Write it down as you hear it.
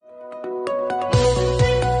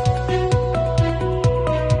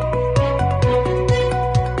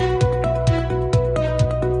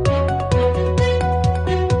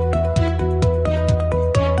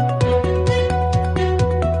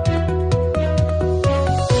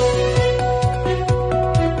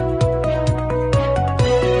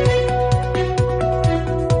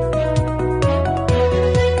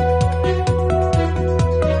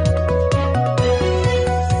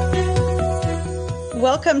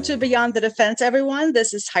Welcome to Beyond the Defense, everyone.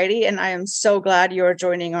 This is Heidi, and I am so glad you are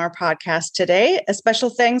joining our podcast today. A special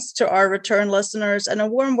thanks to our return listeners and a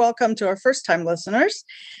warm welcome to our first-time listeners.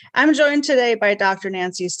 I'm joined today by Dr.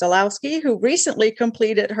 Nancy Stolowski, who recently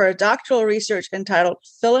completed her doctoral research entitled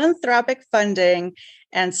Philanthropic Funding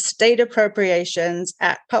and State Appropriations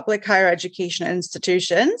at Public Higher Education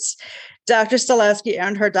Institutions. Dr. Stolowski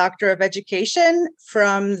earned her Doctor of Education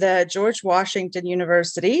from the George Washington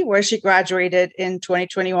University, where she graduated in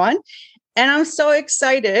 2021. And I'm so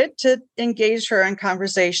excited to engage her in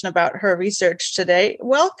conversation about her research today.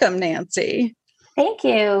 Welcome, Nancy. Thank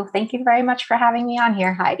you. Thank you very much for having me on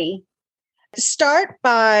here, Heidi. Start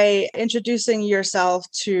by introducing yourself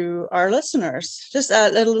to our listeners. Just a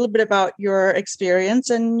little bit about your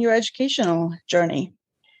experience and your educational journey.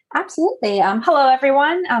 Absolutely. Hello,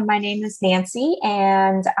 everyone. My name is Nancy,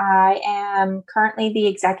 and I am currently the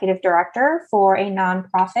executive director for a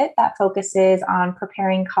nonprofit that focuses on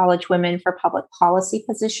preparing college women for public policy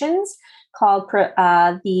positions called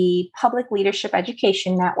the Public Leadership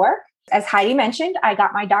Education Network. As Heidi mentioned, I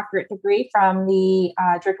got my doctorate degree from the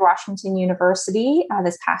George Washington University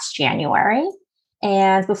this past January.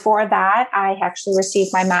 And before that, I actually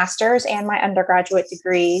received my master's and my undergraduate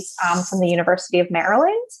degrees from the University of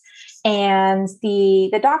Maryland. And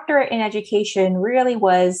the doctorate in education really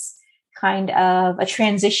was kind of a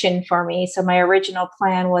transition for me. So my original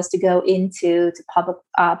plan was to go into public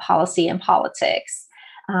policy and politics.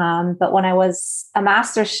 But when I was a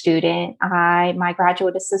master's student, my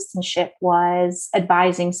graduate assistantship was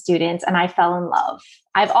advising students, and I fell in love.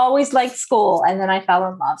 I've always liked school, and then I fell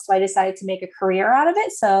in love. So I decided to make a career out of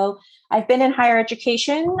it. So I've been in higher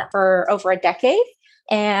education for over a decade.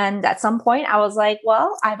 And at some point I was like,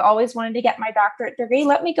 well, I've always wanted to get my doctorate degree.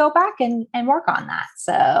 Let me go back and work on that.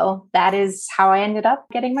 So that is how I ended up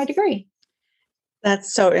getting my degree.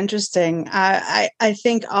 That's so interesting. I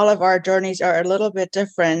think all of our journeys are a little bit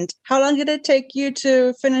different. How long did it take you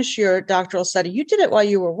to finish your doctoral study? You did it while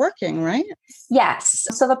you were working, right? Yes.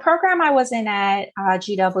 So the program I was in at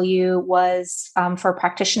GW was for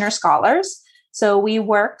practitioner scholars. So we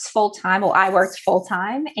worked full-time. Well, I worked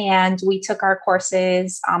full-time, and we took our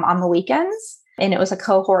courses on the weekends. And it was a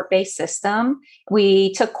cohort-based system.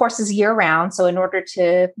 We took courses year-round. So in order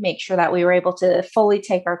to make sure that we were able to fully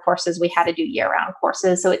take our courses, we had to do year-round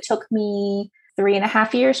courses. So it took me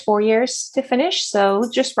 3.5 years, 4 years to finish. So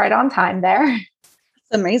just right on time there.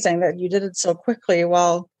 It's amazing that you did it so quickly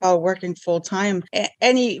while working full-time.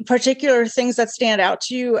 Any particular things that stand out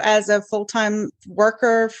to you as a full-time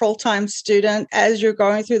worker, full-time student, as you're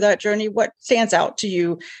going through that journey? What stands out to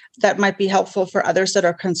you that might be helpful for others that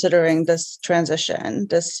are considering this transition,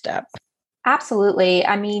 this step? Absolutely.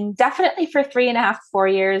 I mean, definitely for 3.5, 4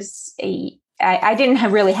 years, I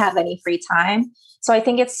didn't really have any free time. So I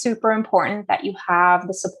think it's super important that you have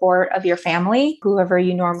the support of your family, whoever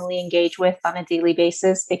you normally engage with on a daily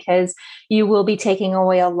basis, because you will be taking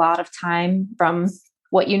away a lot of time from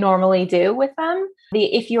what you normally do with them.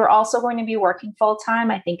 If you're also going to be working full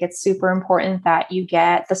time, I think it's super important that you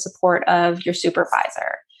get the support of your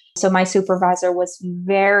supervisor. So my supervisor was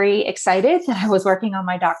very excited that I was working on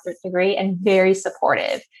my doctorate degree and very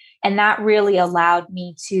supportive. And that really allowed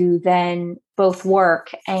me to then both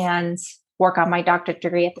work on my doctorate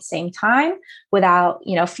degree at the same time without,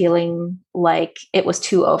 feeling like it was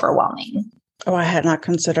too overwhelming. Oh, I had not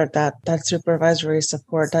considered that supervisory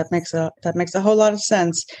support. That makes a whole lot of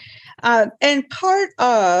sense. And part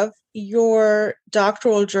of your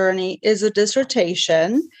doctoral journey is a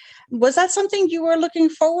dissertation. Was that something you were looking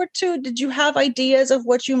forward to? Did you have ideas of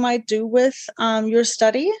what you might do with your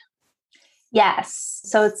study? Yes.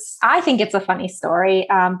 So I think it's a funny story,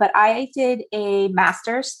 but I did a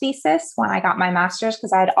master's thesis when I got my master's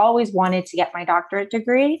because I had always wanted to get my doctorate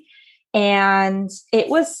degree. And it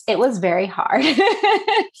was very hard,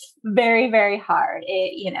 very, very hard.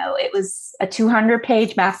 It was a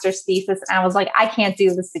 200-page master's thesis. And I was like, I can't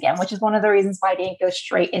do this again, which is one of the reasons why I didn't go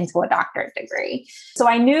straight into a doctorate degree. So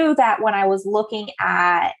I knew that when I was looking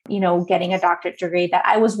at, getting a doctorate degree, that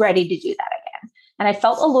I was ready to do that again. And I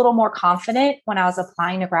felt a little more confident when I was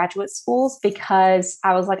applying to graduate schools because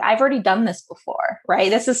I was like, I've already done this before,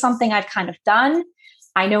 right? This is something I've kind of done.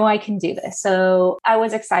 I know I can do this. So I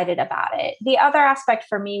was excited about it. The other aspect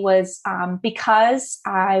for me was because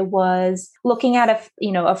I was looking at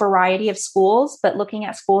a variety of schools, but looking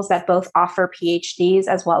at schools that both offer PhDs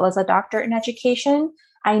as well as a doctorate in education.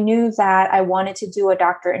 I knew that I wanted to do a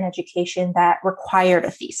doctorate in education that required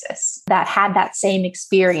a thesis, that had that same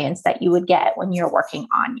experience that you would get when you're working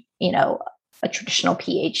on, a traditional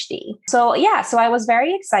PhD. So I was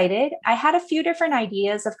very excited. I had a few different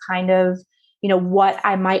ideas of kind of what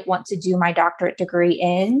I might want to do my doctorate degree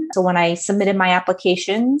in. So when I submitted my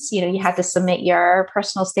applications, you had to submit your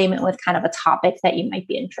personal statement with kind of a topic that you might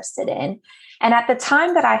be interested in. And at the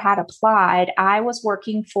time that I had applied, I was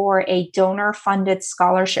working for a donor-funded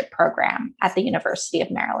scholarship program at the University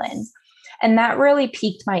of Maryland. And that really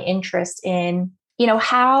piqued my interest in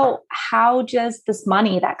how does this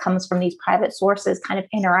money that comes from these private sources kind of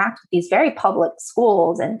interact with these very public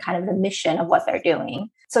schools and kind of the mission of what they're doing?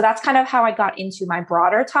 So that's kind of how I got into my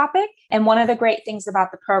broader topic. And one of the great things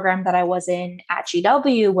about the program that I was in at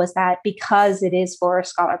GW was that because it is for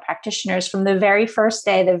scholar practitioners, from the very first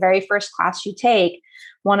day, the very first class you take,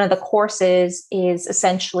 one of the courses is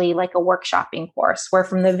essentially like a workshopping course, where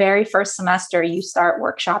from the very first semester, you start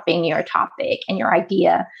workshopping your topic and your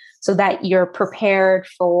idea so that you're prepared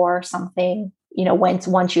for something,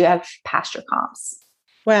 once you have passed your comps.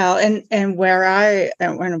 Well, and where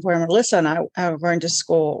Melissa and I went to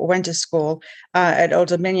school at Old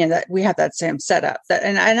Dominion, that we have that same setup.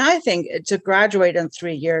 And I think to graduate in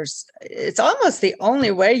 3 years, it's almost the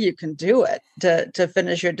only way you can do it to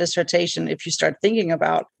finish your dissertation if you start thinking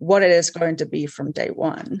about what it is going to be from day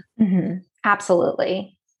one. Mm-hmm.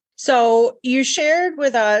 Absolutely. So you shared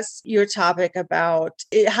with us your topic about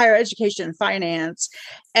higher education and finance,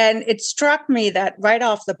 and it struck me that right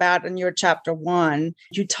off the bat in your chapter 1,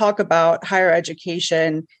 you talk about higher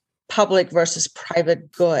education, public versus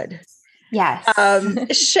private good. Yes.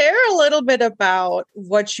 Share a little bit about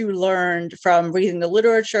what you learned from reading the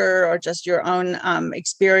literature or just your own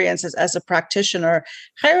experiences as a practitioner.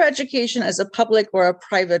 Higher education as a public or a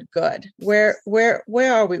private good? Where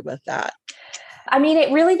are we with that? I mean,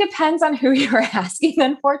 it really depends on who you're asking,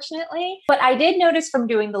 unfortunately. But I did notice from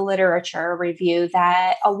doing the literature review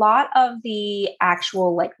that a lot of the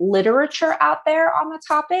actual literature out there on the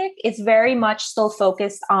topic is very much still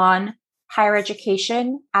focused on higher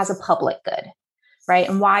education as a public good, right?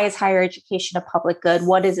 And why is higher education a public good?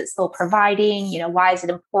 What is it still providing? Why is it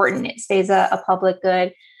important it stays a public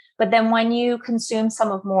good? But then when you consume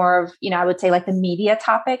some of more of, I would say the media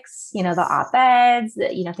topics, the op-eds,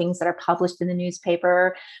 things that are published in the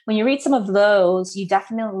newspaper, when you read some of those, you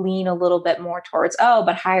definitely lean a little bit more towards,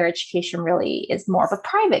 but higher education really is more of a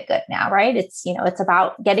private good now, right? It's, it's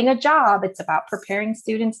about getting a job. It's about preparing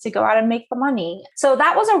students to go out and make the money. So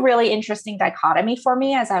that was a really interesting dichotomy for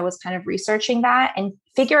me as I was kind of researching that and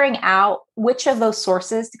figuring out which of those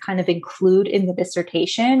sources to kind of include in the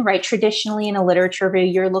dissertation, right? Traditionally in a literature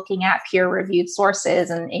review, you're looking at peer-reviewed sources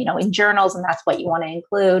and, in journals, and that's what you want to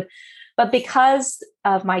include. But because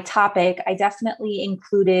of my topic, I definitely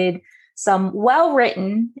included some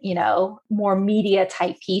well-written, more media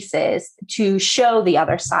type pieces to show the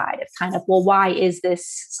other side of kind of, well, why is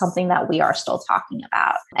this something that we are still talking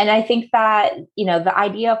about? And I think that, the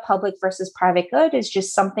idea of public versus private good is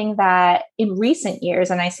just something that in recent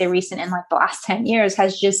years, and I say recent in the last 10 years,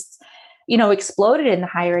 has just, exploded in the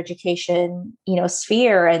higher education,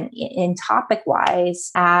 sphere and in topic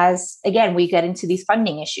wise, as again, we get into these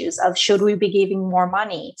funding issues of should we be giving more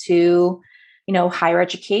money to higher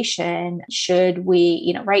education? Should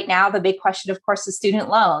we, right now, the big question, of course, is student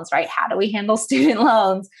loans, right? How do we handle student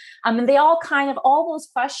loans? And they all those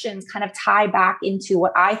questions kind of tie back into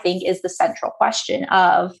what I think is the central question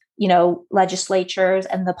of, legislatures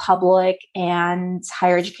and the public and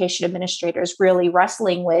higher education administrators really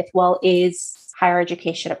wrestling with, well, is higher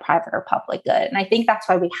education a private or public good? And I think that's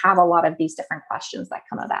why we have a lot of these different questions that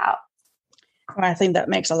come about. I think that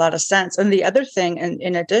makes a lot of sense. And the other thing,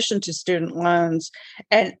 in addition to student loans,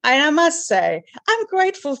 and I must say, I'm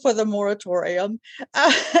grateful for the moratorium.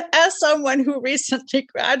 As someone who recently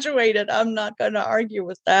graduated, I'm not going to argue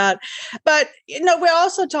with that. But, we're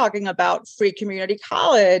also talking about free community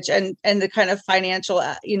college and the kind of financial,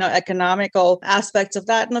 economical aspects of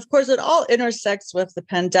that. And of course, it all intersects with the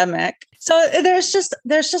pandemic. So there's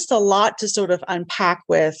just a lot to sort of unpack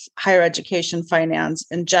with higher education finance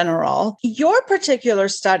in general. Your particular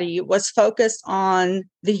study was focused on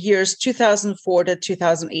the years 2004 to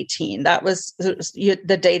 2018. That was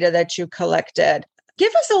the data that you collected.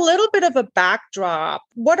 Give us a little bit of a backdrop.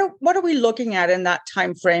 What are we looking at in that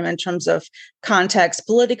time frame in terms of context,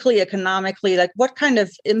 politically, economically? What kind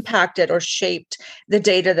of impacted or shaped the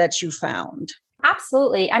data that you found?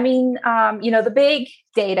 Absolutely. I mean, the big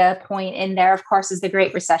data point in there, of course, is the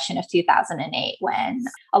Great Recession of 2008, when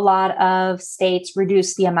a lot of states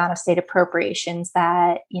reduced the amount of state appropriations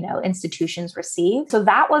that, institutions received. So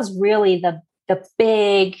that was really the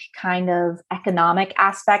big kind of economic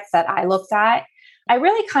aspect that I looked at. I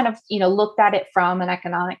really kind of, looked at it from an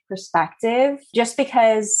economic perspective, just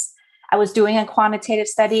because I was doing a quantitative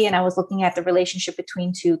study and I was looking at the relationship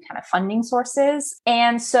between two kind of funding sources.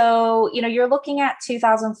 And so, you're looking at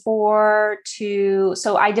 2004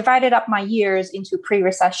 so I divided up my years into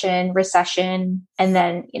pre-recession, recession, and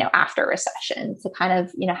then, after recession to kind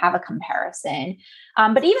of, have a comparison.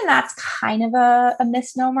 But even that's kind of a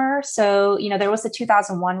misnomer. So, there was the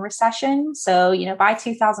 2001 recession. So, by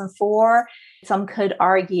 2004, some could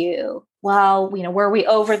argue, well, were we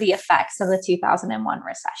over the effects of the 2001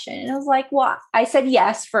 recession? And I was like, well, I said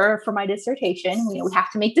yes for my dissertation. We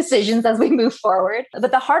have to make decisions as we move forward.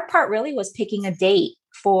 But the hard part really was picking a date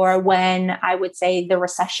for when I would say the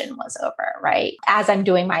recession was over, right? As I'm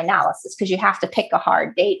doing my analysis, because you have to pick a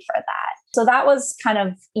hard date for that. So that was kind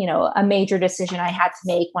of, a major decision I had to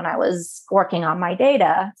make when I was working on my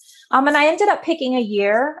data. And I ended up picking a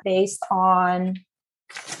year based on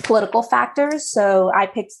political factors. So I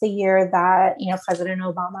picked the year that, President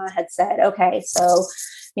Obama had said, okay, so,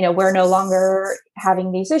 we're no longer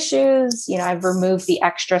having these issues. I've removed the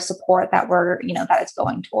extra support that that it's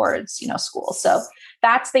going towards, schools. So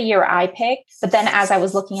that's the year I picked. But then as I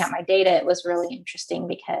was looking at my data, it was really interesting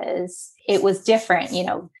because it was different.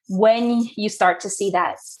 When you start to see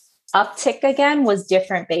that uptick again was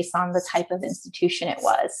different based on the type of institution it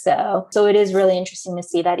was. So it is really interesting to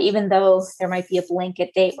see that even though there might be a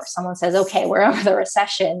blanket date where someone says, okay, we're over the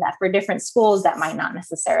recession, that for different schools, that might not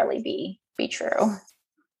necessarily be true.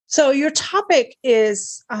 So your topic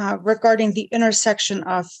is regarding the intersection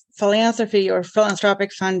of philanthropy or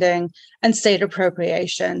philanthropic funding and state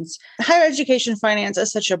appropriations. Higher education finance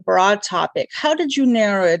is such a broad topic. How did you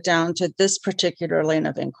narrow it down to this particular lane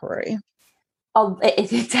of inquiry?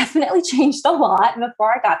 It definitely changed a lot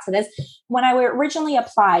before I got to this. When I originally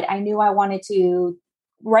applied, I knew I wanted to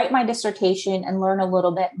write my dissertation and learn a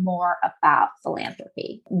little bit more about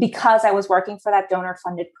philanthropy because I was working for that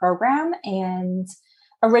donor-funded program. And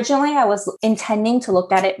originally, I was intending to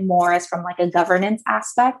look at it more as from like a governance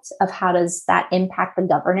aspect of how does that impact the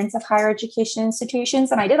governance of higher education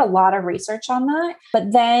institutions. And I did a lot of research on that.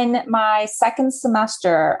 But then my second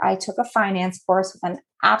semester, I took a finance course with an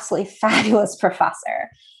absolutely fabulous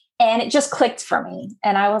professor. And it just clicked for me.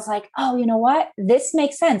 And I was like, oh, you know what? This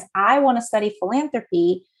makes sense. I want to study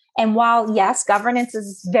philanthropy. And while, yes, governance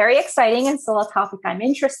is very exciting and still a topic I'm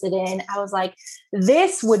interested in, I was like,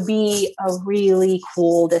 this would be a really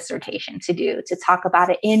cool dissertation to do, to talk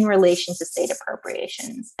about it in relation to state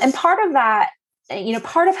appropriations. And part of that,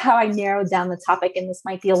 part of how I narrowed down the topic, and this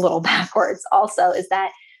might be a little backwards also, is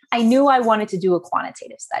that I knew I wanted to do a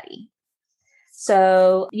quantitative study.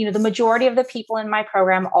 So, the majority of the people in my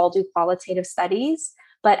program all do qualitative studies.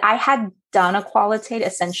 But I had done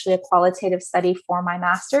essentially a qualitative study for my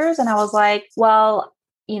master's. And I was like, well,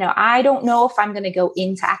 I don't know if I'm going to go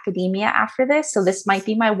into academia after this. So this might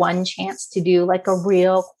be my one chance to do like a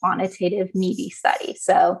real quantitative meaty study.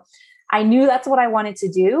 So I knew that's what I wanted to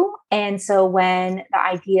do. And so when the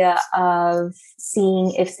idea of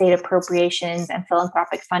seeing if state appropriations and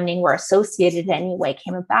philanthropic funding were associated in any way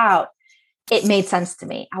came about, it made sense to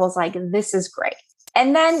me. I was like, this is great.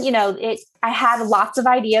 And then, I had lots of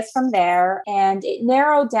ideas from there, and it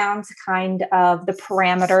narrowed down to kind of the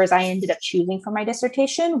parameters I ended up choosing for my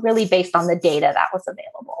dissertation, really based on the data that was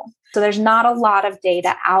available. So there's not a lot of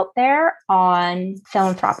data out there on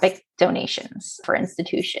philanthropic donations for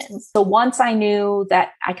institutions. So once I knew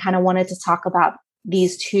that I kind of wanted to talk about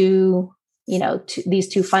these two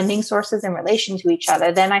funding sources in relation to each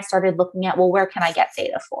other, then I started looking at, well, where can I get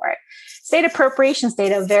data for it? State appropriations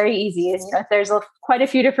data, very easy. There's quite a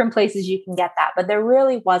few different places you can get that, but there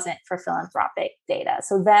really wasn't for philanthropic data.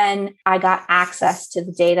 So then I got access to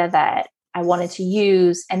the data that I wanted to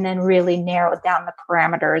use and then really narrowed down the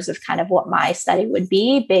parameters of kind of what my study would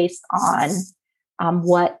be based on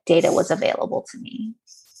what data was available to me.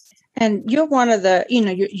 And you're one of the,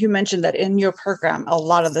 you mentioned that in your program, a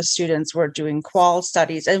lot of the students were doing qual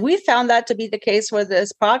studies. And we found that to be the case with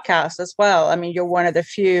this podcast as well. I mean, you're one of the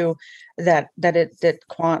few that it did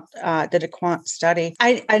a quant study.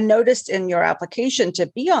 I noticed in your application to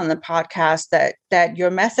be on the podcast that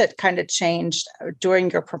your method kind of changed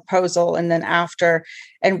during your proposal and then after,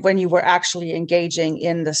 and when you were actually engaging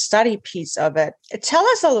in the study piece of it. Tell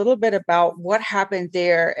us a little bit about what happened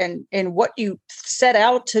there and what you set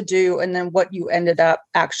out to do and then what you ended up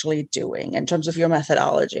actually doing in terms of your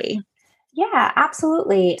methodology. Yeah,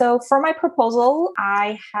 absolutely. So for my proposal,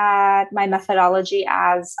 I had my methodology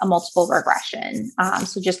as a multiple regression.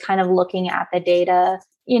 So just kind of looking at the data,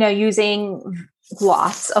 using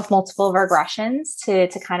lots of multiple regressions to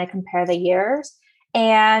kind of compare the years.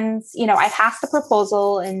 And, I passed the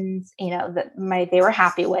proposal and, they were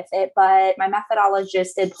happy with it, but my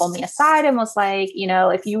methodologist did pull me aside and was like,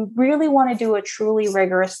 if you really want to do a truly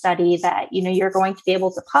rigorous study that, you're going to be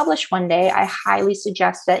able to publish one day, I highly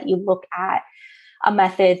suggest that you look at a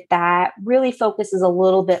method that really focuses a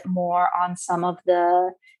little bit more on some of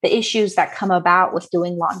the issues that come about with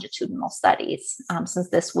doing longitudinal studies, since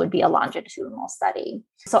this would be a longitudinal study.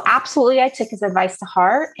 So absolutely, I took his advice to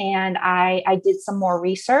heart, and I did some more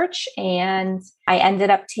research, and I ended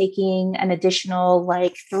up taking an additional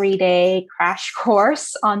 3-day crash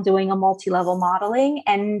course on doing a multi-level modeling,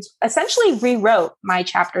 and essentially rewrote my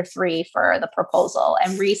chapter 3 for the proposal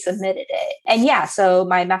and resubmitted it. And so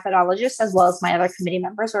my methodologist as well as my other committee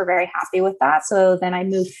members were very happy with that. So then I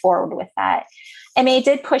moved forward with that. I mean, it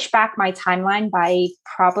did push back my timeline by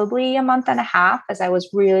probably a month and a half as I was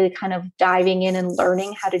really kind of diving in and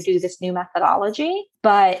learning how to do this new methodology.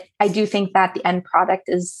 But I do think that the end product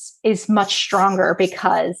is much stronger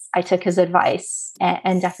because I took his advice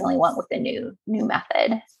and definitely went with the new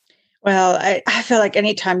method. Well, I feel like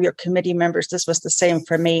anytime your committee members, this was the same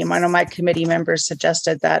for me. One of my committee members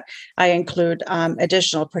suggested that I include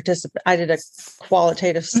additional participants. I did a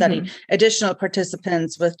qualitative study, additional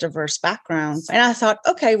participants with diverse backgrounds. And I thought,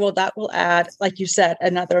 okay, well, that will add, like you said,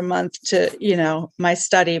 another month to, my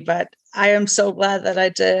study. But I am so glad that I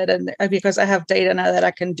did. And because I have data now that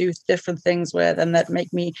I can do different things with and that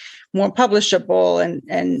make me more publishable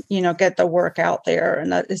and get the work out there.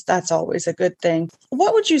 And that's always a good thing.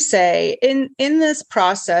 What would you say in this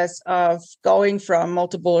process of going from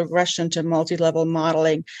multiple regression to multi-level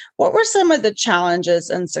modeling? What were some of the challenges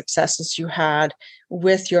and successes you had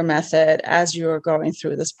with your method as you were going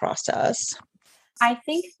through this process? I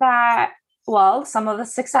think that some of the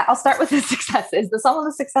success, I'll start with the successes. Some of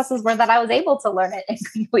the successes were that I was able to learn it and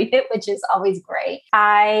complete it, which is always great.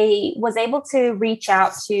 I was able to reach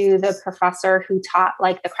out to the professor who taught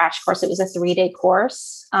the crash course. It was a 3-day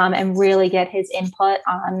course, and really get his input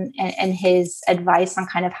on and his advice on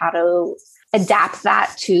kind of how to adapt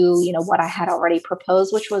that to, what I had already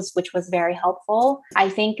proposed, which was very helpful. I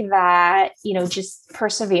think that, just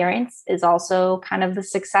perseverance is also kind of the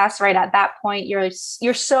success, right? At that point,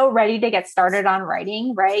 you're so ready to get started on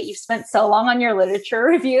writing, right? You've spent so long on your literature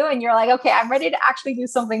review and you're like, okay, I'm ready to actually do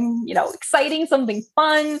something, exciting, something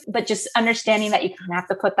fun, but just understanding that you kind of have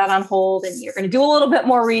to put that on hold and you're going to do a little bit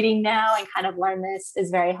more reading now and kind of learn this is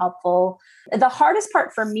very helpful. The hardest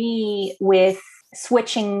part for me with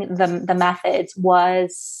switching the methods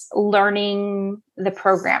was learning the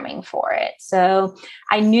programming for it. So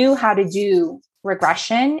I knew how to do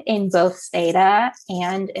regression in both Stata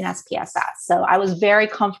and in SPSS. So I was very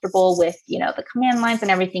comfortable with, the command lines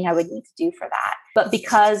and everything I would need to do for that. But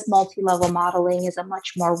because multi-level modeling is a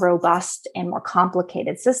much more robust and more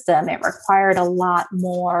complicated system, it required a lot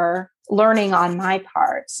more learning on my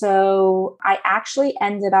part. So I actually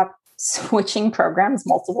ended up switching programs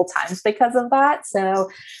multiple times because of that. So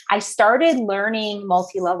I started learning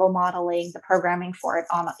multi-level modeling, the programming for it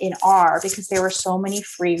in R, because there were so many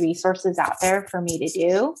free resources out there for me to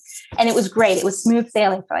do. And it was great. It was smooth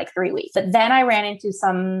sailing for 3 weeks. But then I ran into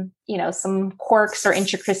some quirks or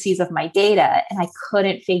intricacies of my data, and I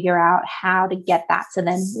couldn't figure out how to get that to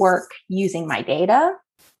then work using my data.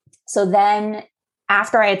 So then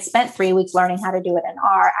after I had spent 3 weeks learning how to do it in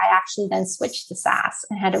R, I actually then switched to SAS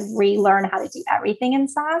and had to relearn how to do everything in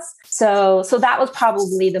SAS. So that was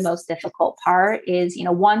probably the most difficult part is,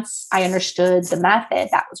 once I understood the method,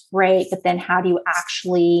 that was great. But then how do you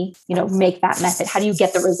actually, make that method? How do you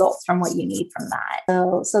get the results from what you need from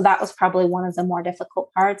that? So that was probably one of the more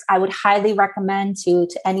difficult parts. I would highly recommend to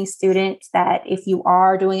any student that if you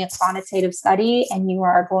are doing a quantitative study and you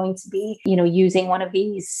are going to be, using one of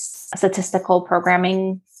these statistical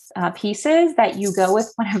programming pieces, that you go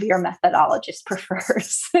with whatever your methodologist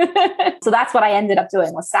prefers. So that's what I ended up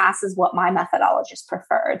doing. Was SAS is what my methodologist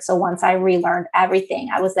preferred. So once I relearned everything,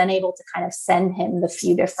 I was then able to kind of send him the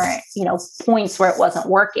few different, points where it wasn't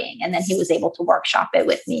working. And then he was able to workshop it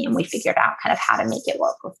with me and we figured out kind of how to make it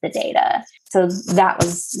work with the data. So that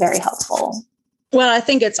was very helpful. Well, I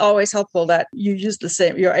think it's always helpful that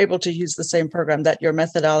you're able to use the same program that your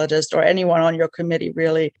methodologist or anyone on your committee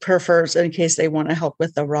really prefers in case they want to help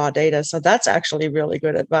with the raw data. So that's actually really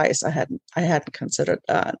good advice. I hadn't considered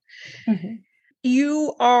that. Mm-hmm.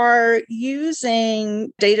 You are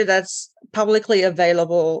using data that's publicly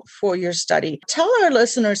available for your study. Tell our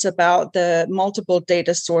listeners about the multiple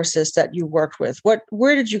data sources that you worked with.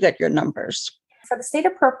 Where did you get your numbers? For the state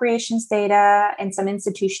appropriations data and some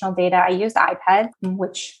institutional data, I used IPED,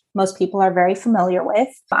 which most people are very familiar with.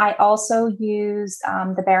 I also used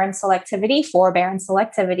the Barron selectivity for Barron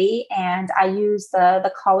selectivity, and I used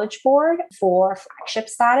the College Board for flagship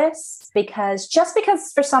status because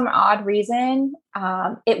for some odd reason,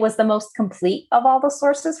 it was the most complete of all the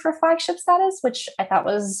sources for flagship status, which I thought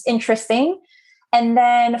was interesting. And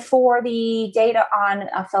then for the data on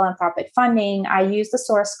philanthropic funding, I used a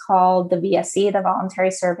source called the VSE, the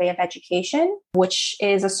Voluntary Survey of Education, which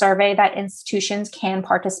is a survey that institutions can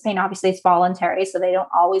participate in. Obviously, it's voluntary, so they don't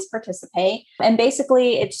always participate. And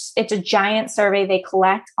basically, it's a giant survey they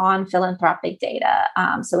collect on philanthropic data.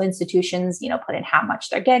 So institutions, put in how much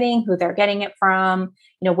they're getting, who they're getting it from,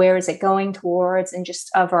 where is it going towards, and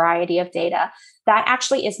just a variety of data. That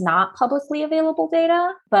actually is not publicly available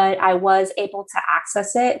data, but I was able to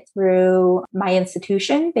access it through my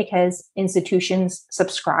institution because institutions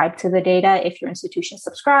subscribe to the data. If your institution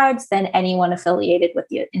subscribes, then anyone affiliated with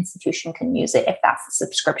the institution can use it if that's the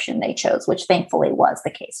subscription they chose, which thankfully was the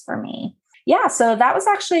case for me. Yeah, so that was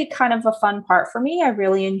actually kind of a fun part for me. I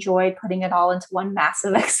really enjoyed putting it all into one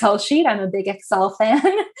massive Excel sheet. I'm a big Excel fan.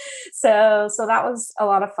 So that was a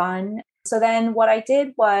lot of fun. So then what I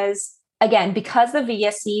did was, again, because the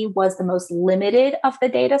VSE was the most limited of the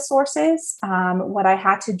data sources, what I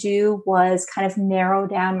had to do was kind of narrow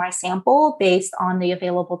down my sample based on the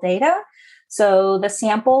available data. So the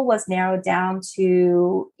sample was narrowed down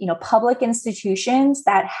to, public institutions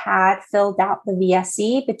that had filled out the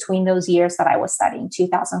VSE between those years that I was studying,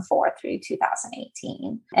 2004 through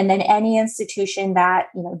 2018. And then any institution that,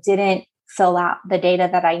 didn't fill out the data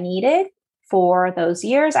that I needed for those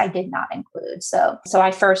years, I did not include. So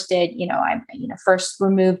I first did, I first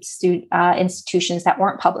removed institutions that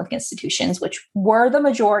weren't public institutions, which were the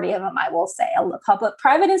majority of them, I will say.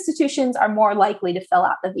 Private institutions are more likely to fill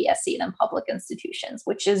out the VSE than public institutions,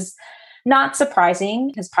 which is not surprising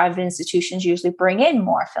because private institutions usually bring in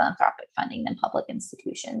more philanthropic funding than public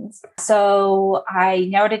institutions. So I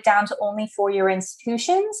narrowed it down to only 4-year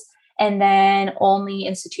institutions. And then only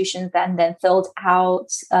institutions then filled out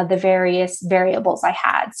the various variables I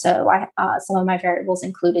had. So some of my variables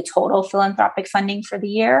included total philanthropic funding for the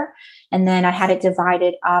year. And then I had it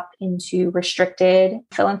divided up into restricted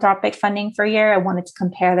philanthropic funding for a year. I wanted to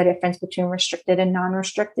compare the difference between restricted and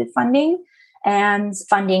non-restricted funding and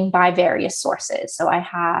funding by various sources. So I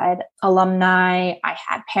had alumni, I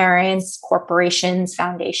had parents, corporations,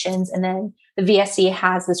 foundations, and then the VSE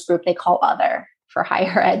has this group they call Other for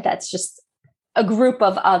higher ed. That's just a group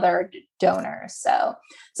of other donors. So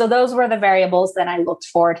those were the variables that I looked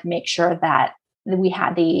for to make sure that we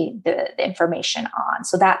had the information on.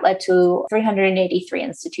 So that led to 383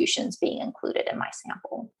 institutions being included in my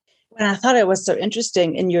sample. And I thought it was so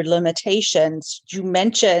interesting in your limitations, you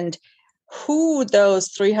mentioned who those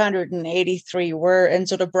 383 were in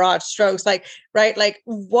sort of broad strokes, right? Like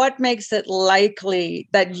what makes it likely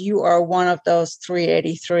that you are one of those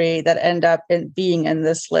 383 that end up being in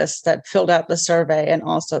this list that filled out the survey and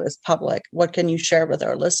also is public? What can you share with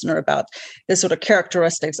our listener about the sort of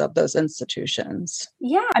characteristics of those institutions?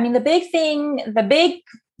 Yeah, I mean, the big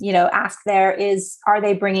ask there is, are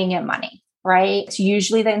they bringing in money? Right? It's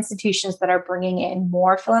usually the institutions that are bringing in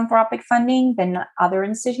more philanthropic funding than other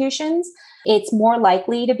institutions. It's more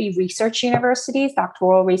likely to be research universities,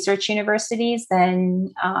 doctoral research universities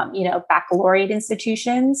than, baccalaureate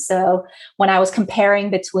institutions. So when I was comparing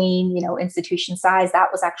between, institution size, that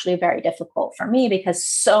was actually very difficult for me because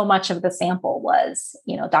so much of the sample was,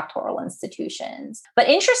 doctoral institutions. But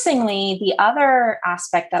interestingly, the other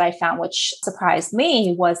aspect that I found, which surprised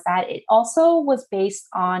me, was that it also was based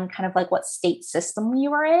on kind of like what state system you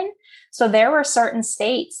were in. So there were certain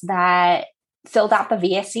states that filled out the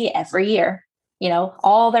VSE every year.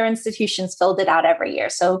 All their institutions filled it out every year.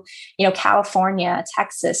 So, California,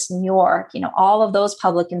 Texas, New York, all of those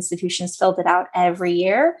public institutions filled it out every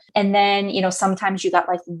year. And then, sometimes you got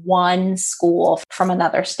like one school from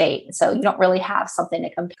another state. So you don't really have something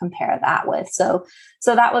to compare that with. So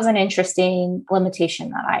that was an interesting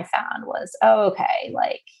limitation that I found was,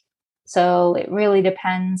 so it really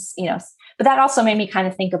depends, but that also made me kind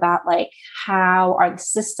of think about how are the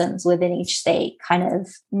systems within each state kind of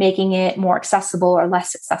making it more accessible or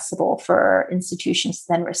less accessible for institutions to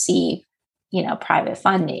then receive, private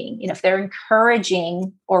funding. If they're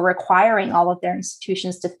encouraging or requiring all of their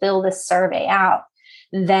institutions to fill this survey out,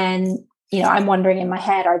 then, I'm wondering in my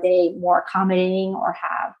head, are they more accommodating or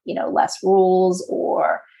have, less rules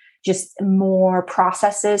or just more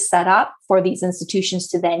processes set up for these institutions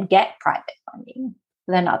to then get private funding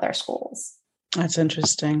than other schools? That's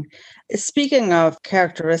interesting. Speaking of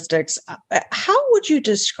characteristics, how would you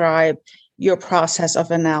describe your process of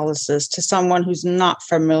analysis to someone who's not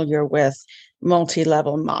familiar with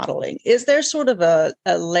multi-level modeling? Is there sort of a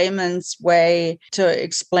layman's way to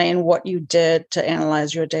explain what you did to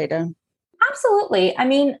analyze your data? Absolutely. I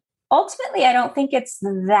mean, ultimately, I don't think it's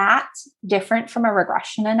that different from a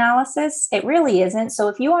regression analysis. It really isn't. So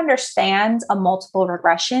if you understand a multiple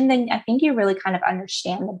regression, then I think you really kind of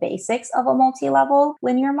understand the basics of a multi-level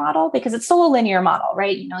linear model, because it's still a linear model,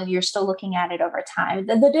 right? You're still looking at it over time.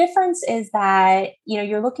 The difference is that,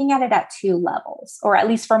 you're looking at it at two levels, or at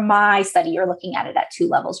least for my study, you're looking at it at two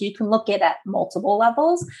levels. You can look at it at multiple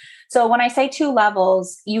levels. So when I say two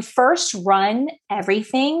levels, you first run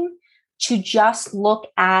everything to just look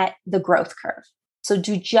at the growth curve. So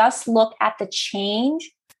to just look at the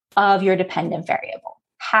change of your dependent variable.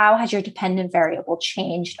 How has your dependent variable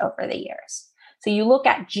changed over the years? So you look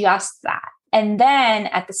at just that. And then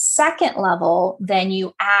at the second level, then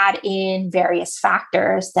you add in various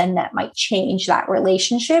factors then that might change that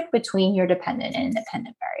relationship between your dependent and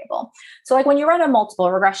independent variable. So like when you run a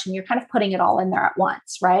multiple regression, you're kind of putting it all in there at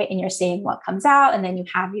once, right? And you're seeing what comes out, and then you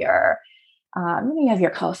have your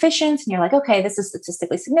coefficients, and you're like, okay, this is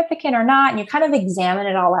statistically significant or not. And you kind of examine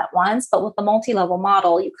it all at once. But with the multi-level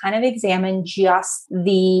model, you kind of examine just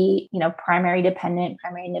the, primary dependent,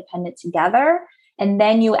 primary independent together. And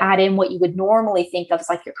then you add in what you would normally think of as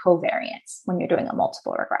like your covariance when you're doing a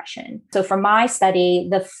multiple regression. So for my study,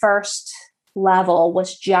 the first level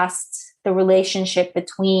was just the relationship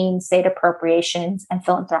between state appropriations and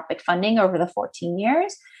philanthropic funding over the 14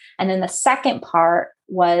 years. And then the second part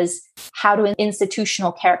was how do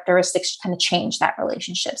institutional characteristics kind of change that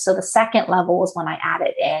relationship. So the second level was when I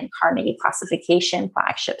added in Carnegie classification,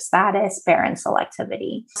 flagship status, Barron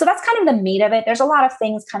selectivity. So that's kind of the meat of it. There's a lot of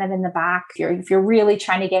things kind of in the back. If you're really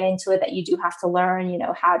trying to get into it, that you do have to learn,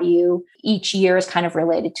 how do you, each year is kind of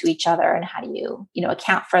related to each other, and how do you,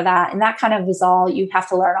 account for that? And that kind of is all, you have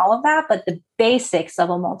to learn all of that. But the basics of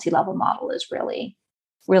a multi-level model is really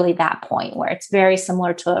that point where it's very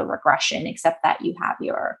similar to a regression, except that you have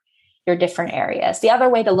your different areas. The other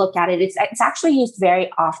way to look at it is it's actually used very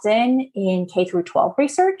often in K through 12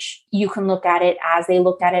 research. You can look at it as they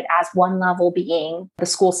look at it as one level being the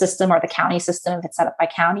school system or the county system if it's set up by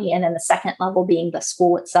county, and then the second level being the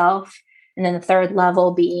school itself, and then the third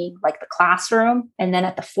level being like the classroom, and then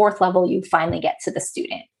at the fourth level you finally get to the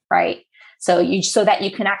student, right? So that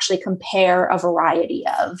you can actually compare a variety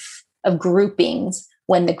of groupings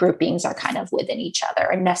when the groupings are kind of within each other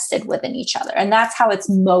and nested within each other. And that's how it's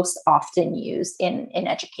most often used in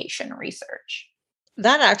education research.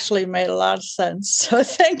 That actually made a lot of sense. So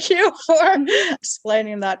thank you for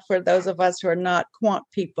explaining that for those of us who are not quant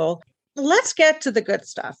people. Let's get to the good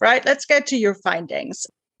stuff, right? Let's get to your findings.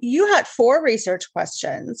 You had 4 research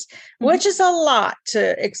questions, which is a lot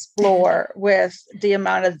to explore with the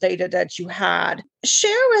amount of data that you had.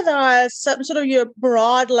 Share with us some sort of your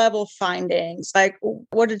broad level findings. Like,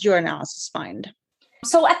 what did your analysis find?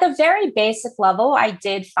 So at the very basic level, I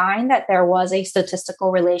did find that there was a statistical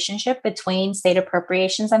relationship between state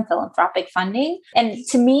appropriations and philanthropic funding. And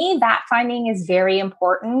to me, that finding is very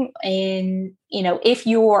important in, if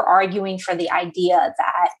you're arguing for the idea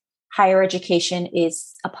that higher education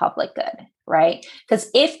is a public good, right? Because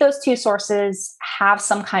if those two sources have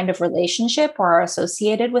some kind of relationship or are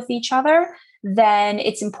associated with each other, then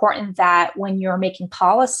it's important that when you're making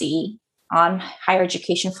policy on higher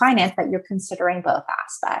education finance, that you're considering both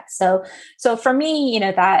aspects. So for me,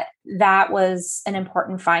 that was an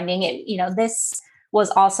important finding. This was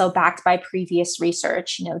also backed by previous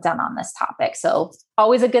research, done on this topic. So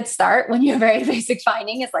always a good start when your very basic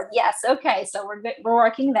finding is like, yes, okay, so we're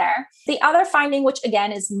working there. The other finding, which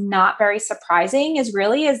again is not very surprising, is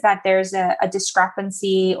that there's a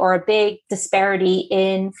discrepancy or a big disparity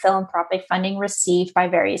in philanthropic funding received by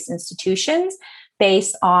various institutions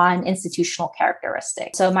based on institutional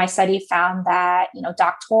characteristics. So my study found that,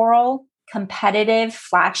 doctoral competitive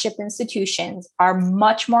flagship institutions are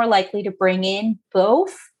much more likely to bring in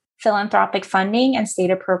both philanthropic funding and state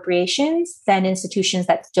appropriations than institutions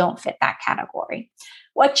that don't fit that category,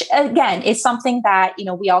 which again is something that,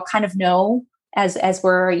 we all kind of know as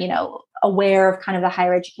we're, aware of kind of the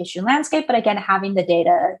higher education landscape, but again, having the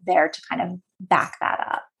data there to kind of back that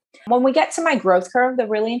up. When we get to my growth curve, the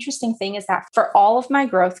really interesting thing is that for all of my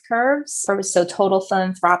growth curves, so total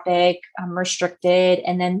philanthropic, restricted,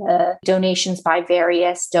 and then the donations by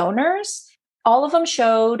various donors, all of them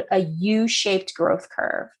showed a U-shaped growth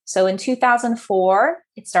curve. So in 2004,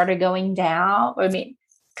 it started going down. It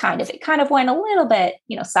kind of went a little bit,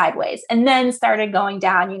 sideways, and then started going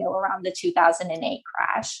down, around the 2008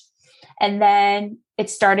 crash. And then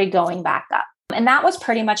it started going back up. And that was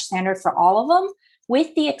pretty much standard for all of them,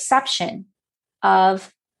 with the exception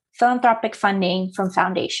of philanthropic funding from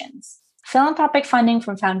foundations. Philanthropic funding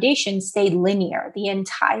from foundations stayed linear the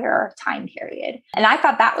entire time period. And I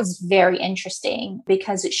thought that was very interesting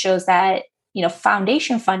because it shows that,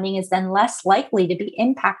 foundation funding is then less likely to be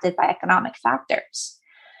impacted by economic factors.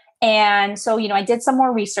 And so, I did some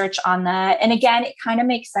more research on that. And again, it kind of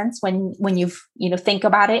makes sense when you've, think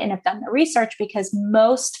about it and have done the research, because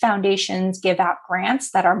most foundations give out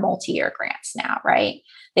grants that are multi-year grants now, right?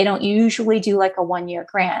 They don't usually do like a 1-year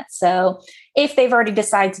grant. So if they've already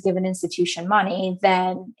decided to give an institution money,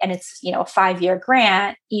 then, and it's, a 5-year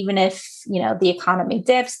grant, even if, the economy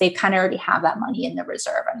dips, they kind of already have that money in the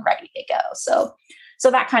reserve and ready to go. So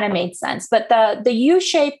that kind of made sense. But the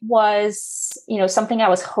U-shape was, something I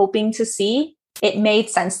was hoping to see. It made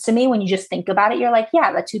sense to me when you just think about it. You're like,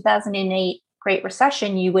 yeah, the 2008 Great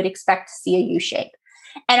Recession, you would expect to see a U-shape.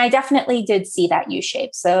 And I definitely did see that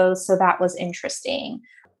U-shape. So that was interesting.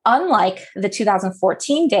 Unlike the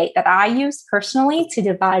 2014 date that I used personally to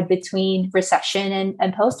divide between recession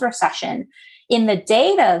and post-recession, in the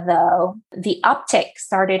data, though, the uptick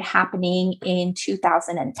started happening in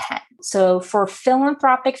 2010. So for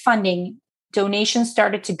philanthropic funding, donations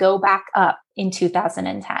started to go back up in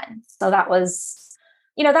 2010. So that was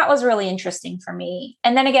really interesting for me.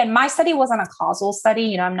 And then again, my study wasn't a causal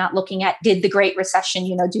study. I'm not looking at, did the Great Recession,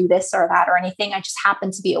 do this or that or anything. I just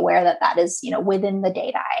happen to be aware that is, within the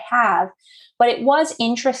data I have. But it was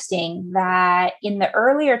interesting that in the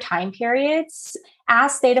earlier time periods,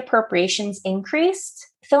 as state appropriations increased,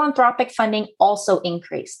 philanthropic funding also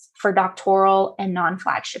increased for doctoral and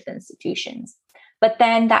non-flagship institutions. But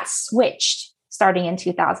then that switched starting in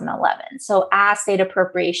 2011. So as state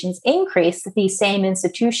appropriations increased, these same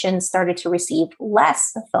institutions started to receive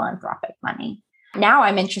less philanthropic money. Now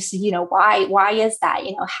I'm interested, why is that?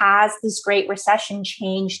 Has this Great Recession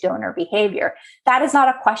changed donor behavior? That is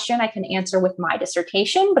not a question I can answer with my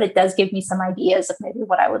dissertation, but it does give me some ideas of maybe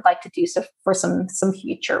what I would like to do for some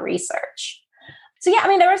future research. So yeah,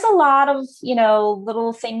 there was a lot of,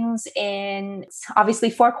 little things in, obviously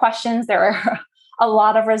 4 questions. There are a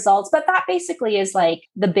lot of results, but that basically is like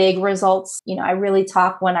the big results. I really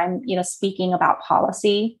talk when I'm, speaking about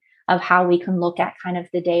policy of how we can look at kind of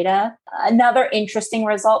the data. Another interesting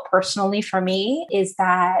result personally for me is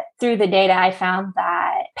that through the data, I found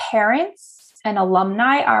that parents and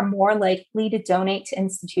alumni are more likely to donate to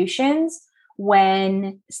institutions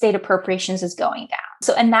when state appropriations is going down.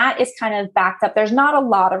 So, and that is kind of backed up. There's not a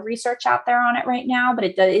lot of research out there on it right now, but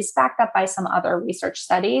it is backed up by some other research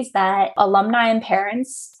studies that alumni and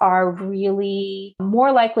parents are really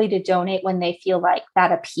more likely to donate when they feel like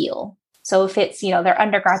that appeal. So if it's, their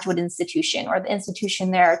undergraduate institution or the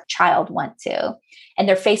institution their child went to, and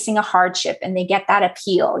they're facing a hardship and they get that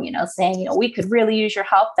appeal, saying, we could really use your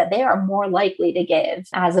help, that they are more likely to give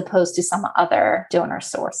as opposed to some other donor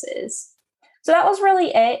sources. So that was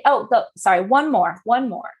really it. One more.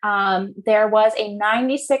 There was a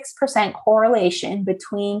 96% correlation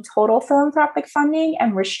between total philanthropic funding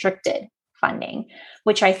and restricted funding,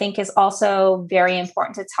 which I think is also very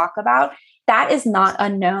important to talk about. That is not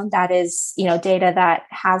unknown. That is, data that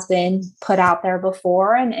has been put out there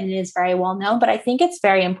before and is very well known. But I think it's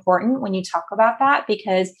very important when you talk about that,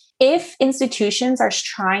 because if institutions are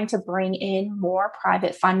trying to bring in more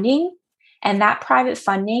private funding, and that private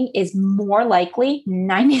funding is more likely,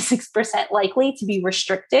 96% likely to be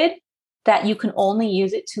restricted, that you can only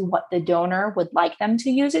use it to what the donor would like them to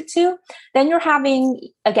use it to, then you're having,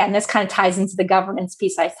 again, this kind of ties into the governance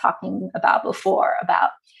piece I was talking about before about,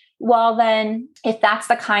 well, then if that's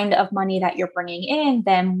the kind of money that you're bringing in,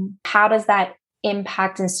 then how does that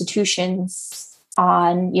impact institutions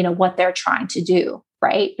on, what they're trying to do,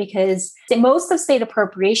 right? Because most of state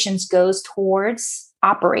appropriations goes towards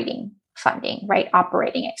operating funding, right?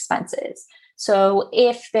 Operating expenses. So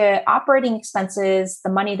if the operating expenses,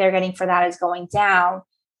 the money they're getting for that is going down,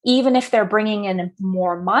 even if they're bringing in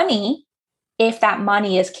more money, if that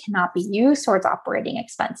money cannot be used towards operating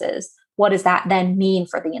expenses, what does that then mean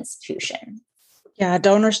for the institution? Yeah,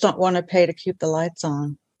 donors don't want to pay to keep the lights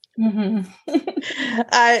on. Mm-hmm.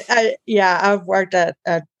 I've worked at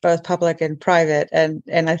both public and private, and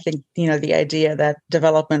I think the idea that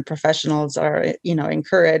development professionals are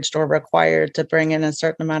encouraged or required to bring in a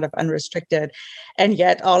certain amount of unrestricted, and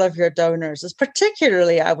yet all of your donors, is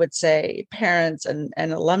particularly, I would say, parents and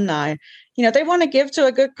alumni, they want to give to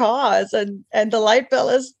a good cause, and the light bill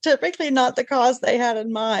is typically not the cause they had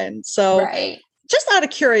in mind. So, right. Just out of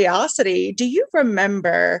curiosity, do you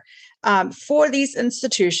remember? For these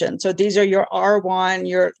institutions, so these are your R1,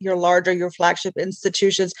 your larger, your flagship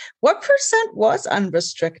institutions, what percent was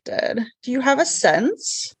unrestricted? Do you have a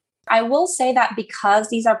sense? I will say that because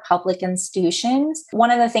these are public institutions, one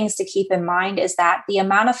of the things to keep in mind is that the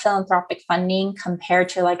amount of philanthropic funding compared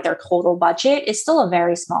to like their total budget is still a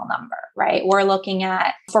very small number, right? We're looking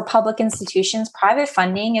at, for public institutions, private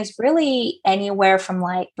funding is really anywhere from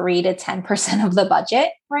like 3 to 10% of the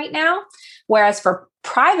budget right now. Whereas for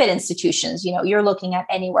private institutions, you're looking at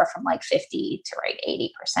anywhere from like 50 to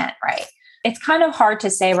 80%, right? It's kind of hard to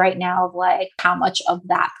say right now of like how much of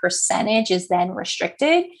that percentage is then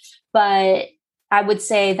restricted. But I would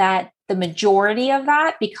say that the majority of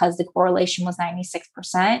that, because the correlation was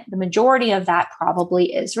 96%, the majority of that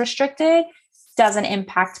probably is restricted, doesn't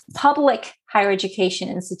impact public higher education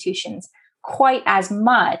institutions quite as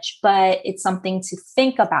much, but it's something to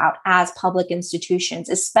think about as public institutions,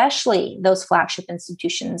 especially those flagship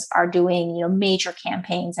institutions are doing, major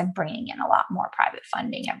campaigns and bringing in a lot more private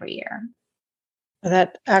funding every year.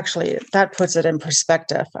 That puts it in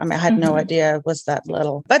perspective. I mean, I had no idea it was that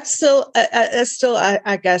little, but still, it's still,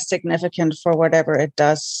 I guess, significant for whatever it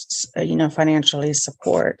does, financially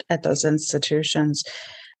support at those institutions.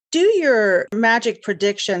 Do your magic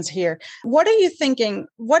predictions here. What are you thinking?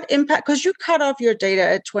 What impact? Because you cut off your data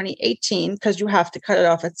at 2018 because you have to cut it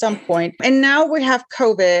off at some point. And now we have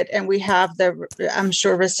COVID and we have I'm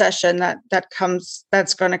sure, recession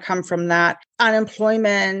that's going to come from that.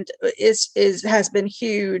 Unemployment has been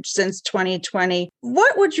huge since 2020.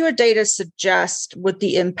 What would your data suggest would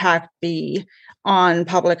the impact be on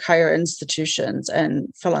public higher institutions and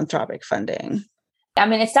philanthropic funding? I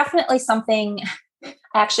mean, it's definitely something.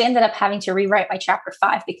 I actually ended up having to rewrite my chapter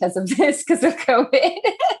 5 because of COVID.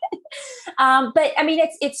 But I mean,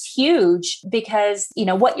 it's huge because,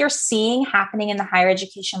 what you're seeing happening in the higher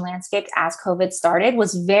education landscape as COVID started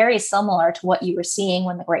was very similar to what you were seeing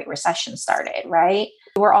when the Great Recession started, right?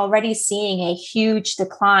 We're already seeing a huge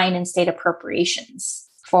decline in state appropriations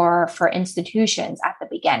for institutions at the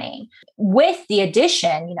beginning. With the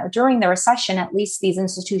addition, during the recession, at least these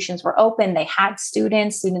institutions were open. They had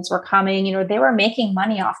students were coming, they were making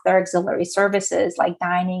money off their auxiliary services like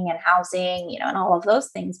dining and housing, and all of those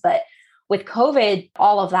things. But with COVID,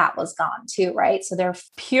 all of that was gone too, right? So they're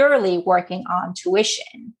purely working on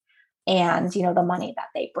tuition and, the money that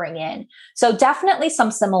they bring in. So definitely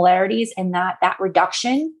some similarities in that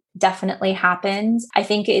reduction definitely happens. I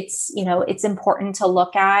think it's important to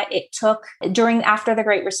look at. It took after the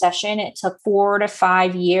Great Recession, it took 4 to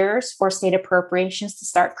 5 years for state appropriations to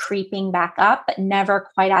start creeping back up, but never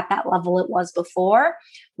quite at that level it was before.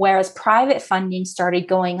 Whereas private funding started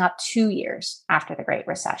going up 2 years after the Great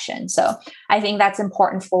Recession. So I think that's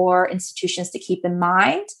important for institutions to keep in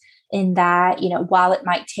mind in that, while it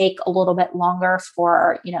might take a little bit longer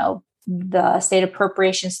for, the state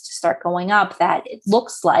appropriations to start going up, that it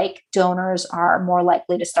looks like donors are more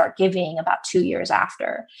likely to start giving about 2 years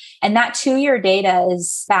after. And that 2-year data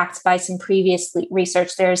is backed by some previous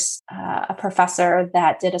research. There's a professor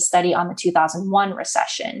that did a study on the 2001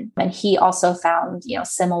 recession, and he also found,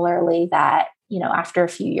 similarly that after a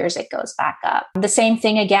few years, it goes back up. The same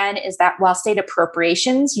thing again is that while state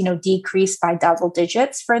appropriations, decreased by double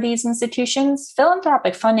digits for these institutions,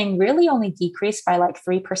 philanthropic funding really only decreased by like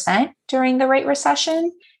 3% during the Great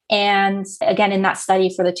Recession. And again, in that study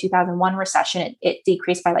for the 2001 recession, it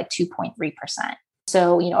decreased by like 2.3%.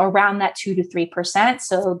 So, around that 2 to 3%.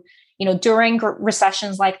 So, during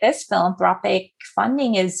recessions like this, philanthropic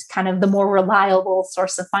funding is kind of the more reliable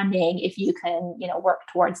source of funding if you can, work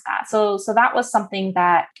towards that. So that was something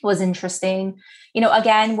that was interesting.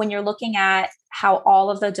 Again, when you're looking at how all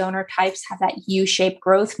of the donor types have that U-shaped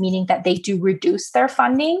growth, meaning that they do reduce their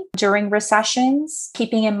funding during recessions,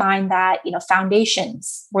 keeping in mind that,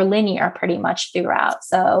 foundations were linear pretty much throughout.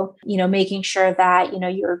 So, making sure that,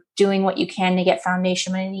 you're doing what you can to get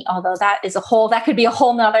foundation money, although that could be a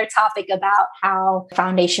whole nother topic about how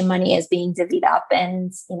foundation money is being divvied up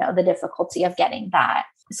and, the difficulty of getting that.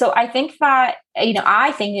 So I think that,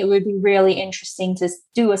 I think it would be really interesting to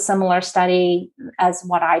do a similar study as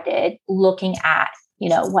what I did, looking at,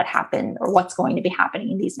 what happened or what's going to be happening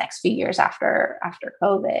in these next few years after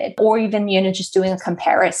COVID, or even, just doing a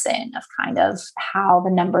comparison of kind of how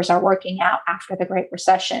the numbers are working out after the Great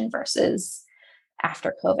Recession versus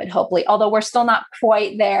after COVID, hopefully, although we're still not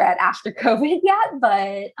quite there at after COVID yet.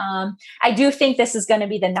 But I do think this is going to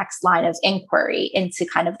be the next line of inquiry into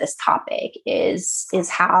kind of this topic is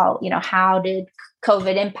how, how did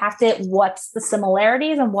COVID impact it? What's the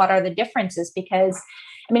similarities and what are the differences? Because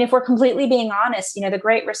I mean, if we're completely being honest, the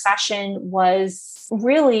Great Recession was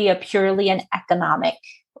really purely an economic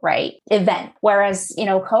right, event. Whereas,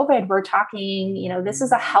 COVID, we're talking, this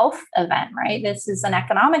is a health event, right? This is an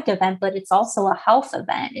economic event, but it's also a health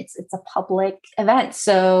event. It's a public event.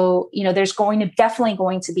 So, there's definitely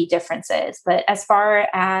going to be differences. But as far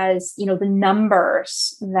as, the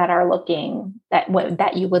numbers that are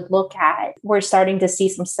that you would look at, we're starting to see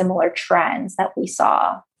some similar trends that we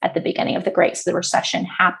saw at the beginning of the Great Recession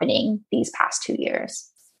happening these past 2 years.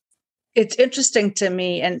 It's interesting to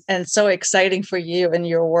me and so exciting for you and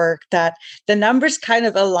your work that the numbers kind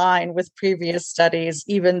of align with previous studies,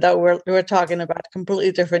 even though we're talking about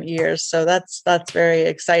completely different years. So that's very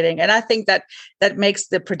exciting. And I think that makes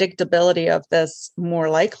the predictability of this more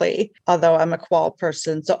likely, although I'm a qual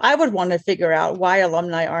person. So I would want to figure out why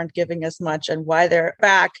alumni aren't giving as much and why they're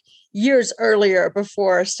back years earlier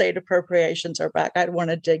before state appropriations are back. I'd want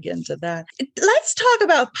to dig into that. Let's talk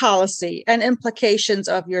about policy and implications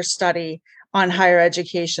of your study on higher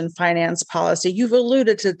education finance policy. You've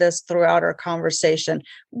alluded to this throughout our conversation.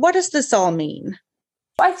 What does this all mean?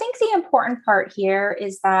 I think the important part here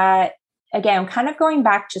is that, again, kind of going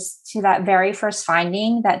back just to that very first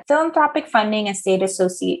finding that philanthropic funding and state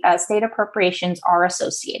appropriations are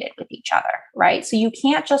associated with each other, right? So you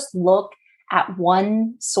can't just look at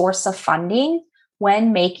one source of funding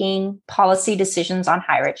when making policy decisions on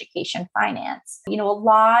higher education finance. A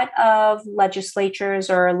lot of legislatures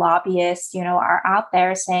or lobbyists, are out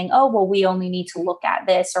there saying, oh, well, we only need to look at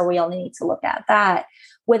this or we only need to look at that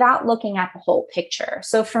without looking at the whole picture.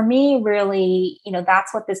 So for me, really,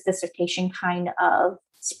 that's what this dissertation kind of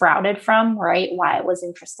sprouted from, right? Why I was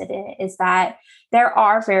interested in it is that there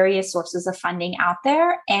are various sources of funding out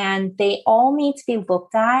there and they all need to be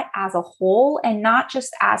looked at as a whole and not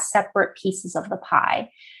just as separate pieces of the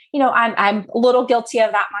pie. I'm a little guilty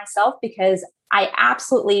of that myself because I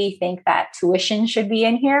absolutely think that tuition should be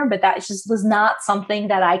in here, but that just was not something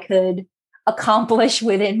that I could accomplish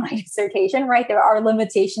within my dissertation, right? There are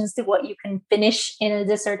limitations to what you can finish in a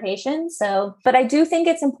dissertation. But I do think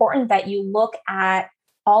it's important that you look at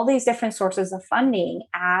all these different sources of funding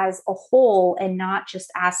as a whole and not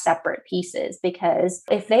just as separate pieces, because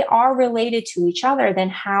if they are related to each other, then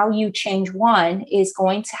how you change one is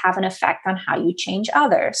going to have an effect on how you change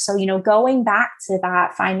others. So, going back to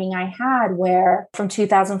that finding I had where from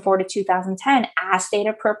 2004 to 2010, as state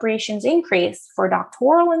appropriations increased for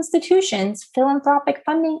doctoral institutions, philanthropic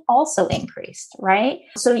funding also increased, right?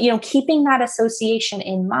 So, keeping that association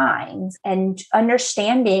in mind and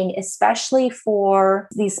understanding, especially for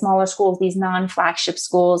these smaller schools, these non-flagship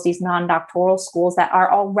schools, these non-doctoral schools that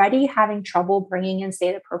are already having trouble bringing in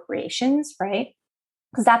state appropriations, right?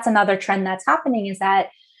 Because that's another trend that's happening is that,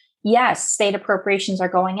 yes, state appropriations are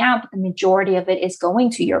going out, but the majority of it is going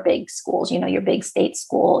to your big schools, your big state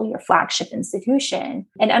school, your flagship institution,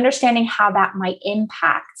 and understanding how that might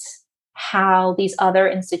impact how these other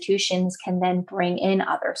institutions can then bring in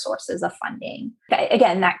other sources of funding.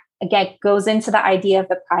 Again, goes into the idea of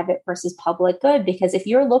the private versus public good, because if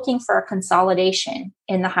you're looking for a consolidation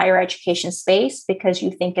in the higher education space because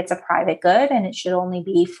you think it's a private good and it should only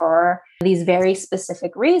be for these very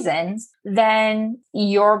specific reasons, then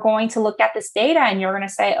you're going to look at this data and you're going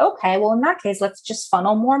to say, okay, well, in that case, let's just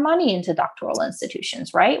funnel more money into doctoral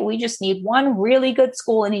institutions, right? We just need one really good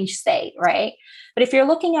school in each state, right? But if you're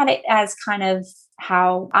looking at it as kind of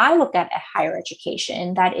how I look at higher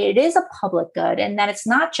education, that it is a public good and that it's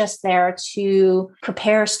not just there to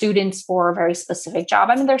prepare students for a very specific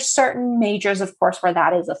job. I mean, there's certain majors, of course, where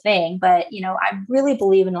that is a thing, but, I really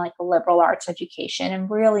believe in like a liberal arts education and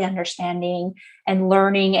really understanding and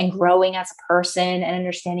learning and growing as a person and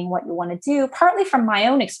understanding what you want to do, partly from my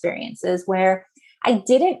own experiences where I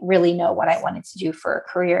didn't really know what I wanted to do for a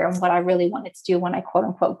career and what I really wanted to do when I quote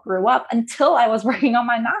unquote grew up until I was working on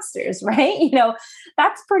my master's, right?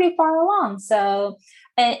 That's pretty far along. So,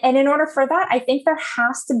 and in order for that, I think there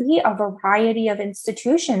has to be a variety of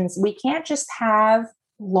institutions. We can't just have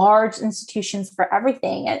large institutions for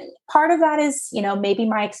everything. And part of that is, maybe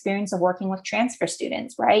my experience of working with transfer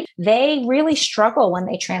students, right? They really struggle when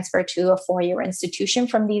they transfer to a four-year institution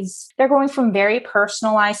they're going from very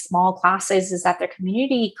personalized small classes at their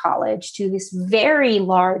community college to this very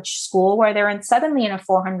large school where they're suddenly in a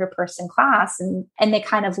 400-person class and they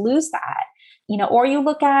kind of lose that. Or you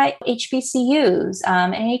look at HBCUs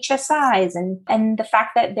and HSIs and the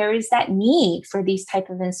fact that there is that need for these type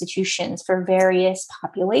of institutions for various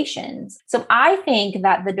populations. So I think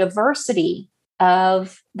that the diversity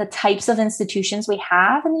of the types of institutions we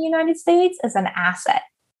have in the United States is an asset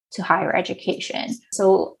to higher education.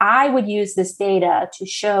 So I would use this data to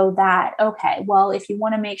show that, okay, well, if you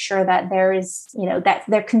want to make sure that there is, that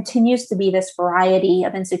there continues to be this variety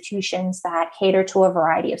of institutions that cater to a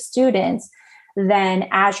variety of students, then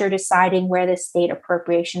as you're deciding where the state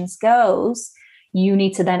appropriations goes, you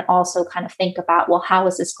need to then also kind of think about, well, how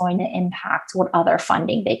is this going to impact what other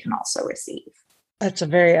funding they can also receive? That's a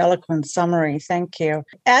very eloquent summary. Thank you.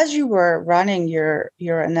 As you were running your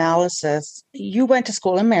analysis, you went to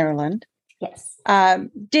school in Maryland. Yes.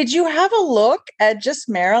 Did you have a look at just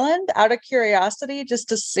Maryland out of curiosity, just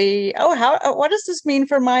to see, what does this mean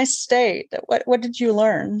for my state? What did you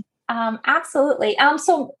learn? Absolutely.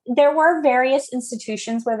 So there were various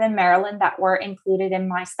institutions within Maryland that were included in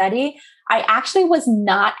my study. I actually was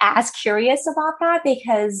not as curious about that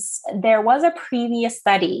because there was a previous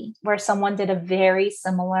study where someone did a very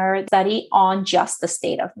similar study on just the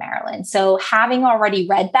state of Maryland. So having already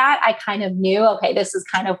read that, I kind of knew, okay, this is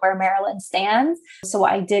kind of where Maryland stands. So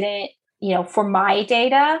I didn't, for my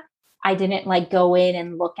data, I didn't go in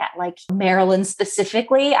and look at Maryland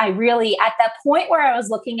specifically. I really, at that point where I was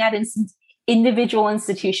looking at individual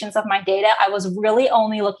institutions of my data, I was really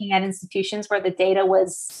only looking at institutions where the data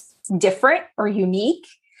was different or unique.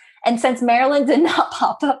 And since Maryland did not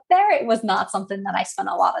pop up there, it was not something that I spent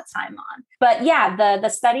a lot of time on. But yeah, the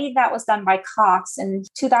study that was done by Cox in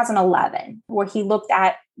 2011, where he looked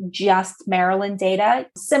at just Maryland data,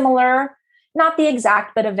 similar, not the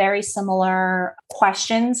exact, but a very similar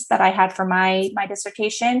questions that I had for my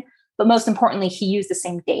dissertation. But most importantly, he used the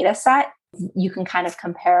same data set. You can kind of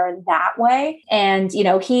compare that way. And,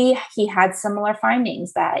 he had similar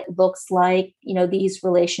findings that it looks like, these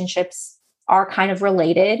relationships are kind of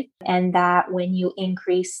related, and that when you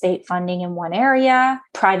increase state funding in one area,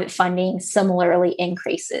 private funding similarly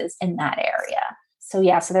increases in that area. So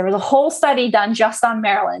there was a whole study done just on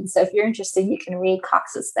Maryland. So if you're interested, you can read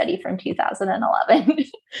Cox's study from 2011.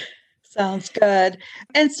 Sounds good.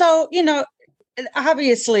 And so,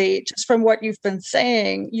 obviously, just from what you've been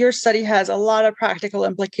saying, your study has a lot of practical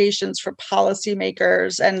implications for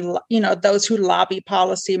policymakers and, those who lobby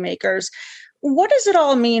policymakers. What does it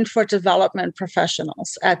all mean for development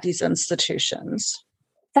professionals at these institutions?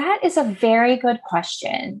 That is a very good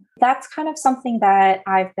question. That's kind of something that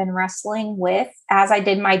I've been wrestling with as I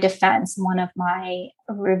did my defense. One of my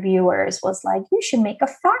reviewers was like, you should make a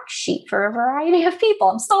fact sheet for a variety of people.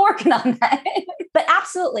 I'm still working on that. But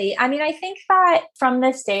absolutely. I mean, I think that from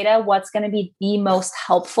this data, what's going to be the most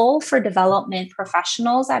helpful for development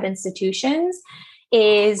professionals at institutions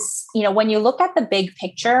is, when you look at the big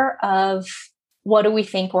picture of what do we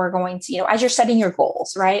think we're going to, as you're setting your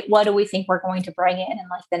goals, right? What do we think we're going to bring in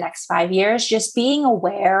the next 5 years? Just being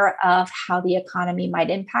aware of how the economy might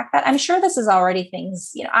impact that. I'm sure this is already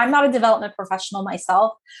things, I'm not a development professional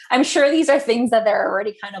myself. I'm sure these are things that they're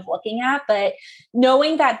already kind of looking at, but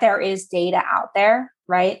knowing that there is data out there,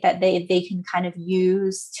 right, that they can kind of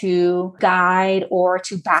use to guide or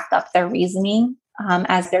to back up their reasoning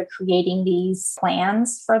as they're creating these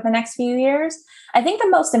plans for the next few years. I think the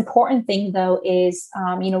most important thing, though, is,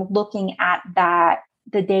 looking at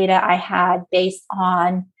the data I had based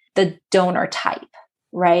on the donor type,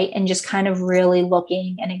 right? And just kind of really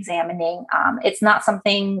looking and examining. It's not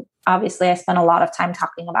something, obviously, I spent a lot of time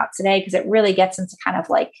talking about today because it really gets into kind of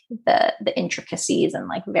the intricacies and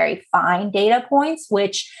very fine data points,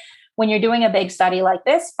 which when you're doing a big study like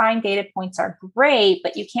this, fine data points are great,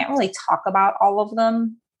 but you can't really talk about all of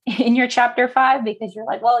them in your chapter 5 because you're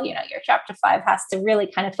your chapter 5 has to really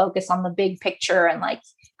kind of focus on the big picture and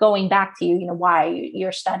going back to why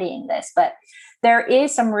you're studying this. But there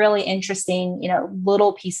is some really interesting,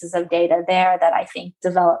 little pieces of data there that I think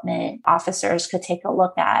development officers could take a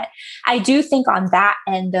look at. I do think on that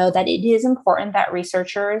end, though, that it is important that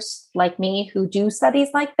researchers like me who do studies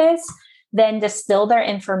like this then distill their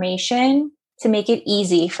information to make it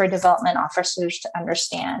easy for development officers to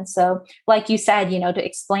understand. So like you said, to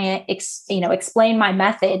explain my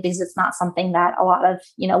method because it's not something that a lot of,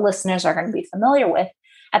 listeners are going to be familiar with.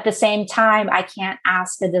 At the same time, I can't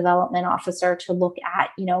ask a development officer to look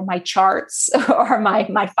at, my charts or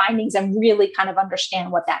my findings and really kind of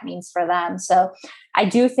understand what that means for them. So I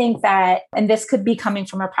do think that, and this could be coming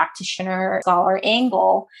from a practitioner scholar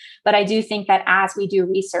angle, but I do think that as we do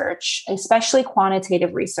research, especially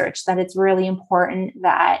quantitative research, that it's really important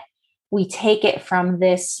that we take it from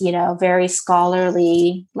this, very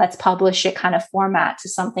scholarly, let's publish it kind of format to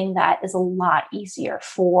something that is a lot easier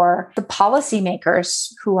for the policymakers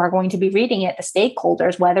who are going to be reading it, the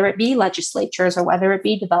stakeholders, whether it be legislatures or whether it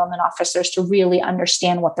be development officers, to really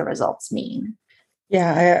understand what the results mean.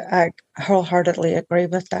 Yeah, I wholeheartedly agree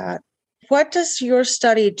with that. What does your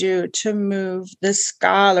study do to move the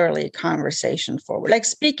scholarly conversation forward?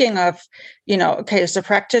 Speaking of, so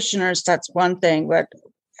practitioners, that's one thing, but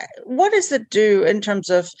what does it do in terms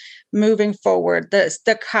of moving forward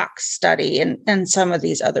the Cox study and some of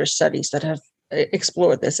these other studies that have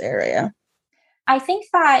explore this area? I think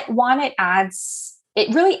that one,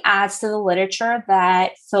 it really adds to the literature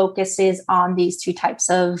that focuses on these two types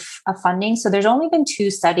of funding. So there's only been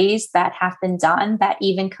 2 studies that have been done that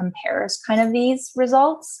even compares kind of these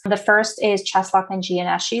results. The first is Cheslock and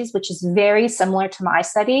Gianneschi's, which is very similar to my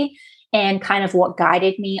study and kind of what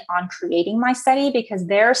guided me on creating my study, because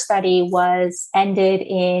their study was ended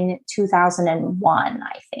in 2001,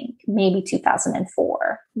 I think, maybe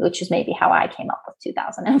 2004, which is maybe how I came up with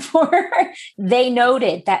 2004. They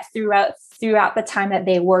noted that throughout the time that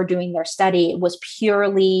they were doing their study, it was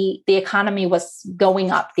purely the economy was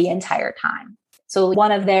going up the entire time. So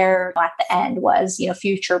one of their at the end was,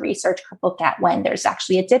 future research could look at when there's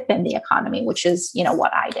actually a dip in the economy, which is,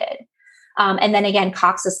 what I did. And then again,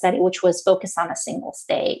 Cox's study, which was focused on a single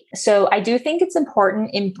state. So I do think it's important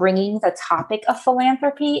in bringing the topic of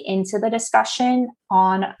philanthropy into the discussion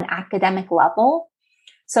on an academic level.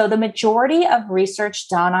 So the majority of research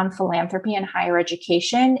done on philanthropy in higher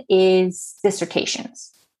education is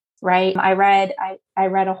dissertations, right? I read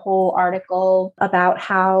a whole article about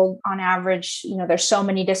how on average, there's so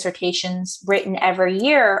many dissertations written every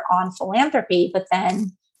year on philanthropy, but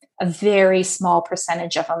then a very small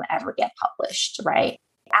percentage of them ever get published, right?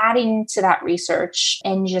 Adding to that research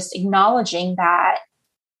and just acknowledging that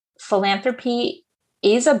philanthropy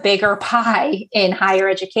is a bigger pie in higher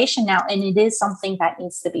education now, and it is something that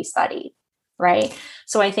needs to be studied, right?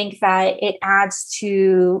 So I think that it adds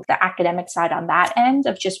to the academic side on that end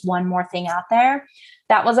of just one more thing out there.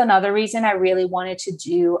 That was another reason I really wanted to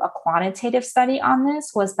do a quantitative study on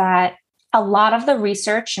this, was that a lot of the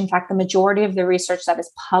research, in fact, the majority of the research that is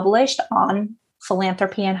published on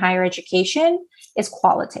philanthropy and higher education is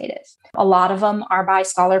qualitative. A lot of them are by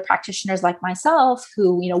scholar practitioners like myself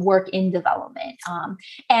who, work in development.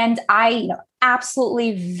 And I,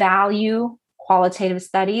 absolutely value qualitative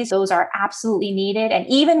studies. Those are absolutely needed. And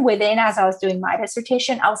even within, as I was doing my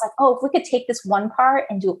dissertation, I was like, oh, if we could take this one part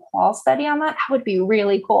and do a qual study on that would be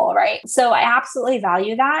really cool, right? So I absolutely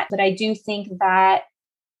value that. But I do think that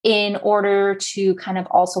in order to kind of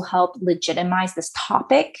also help legitimize this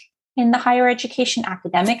topic in the higher education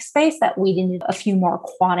academic space, that we needed a few more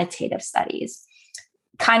quantitative studies.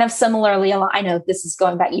 Kind of similarly, I know this is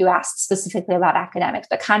going back, you asked specifically about academics,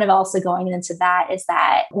 but kind of also going into that is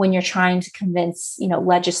that when you're trying to convince,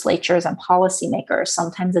 legislatures and policymakers,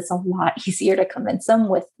 sometimes it's a lot easier to convince them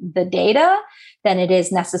with the data than it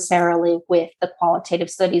is necessarily with the qualitative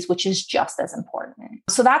studies, which is just as important.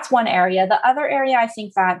 So that's one area. The other area I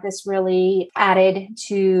think that this really added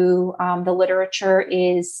to the literature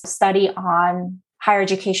is study on higher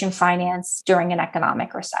education finance during an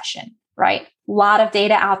economic recession, right? A lot of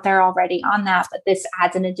data out there already on that, but this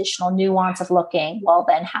adds an additional nuance of looking, well,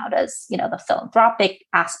 then how does, the philanthropic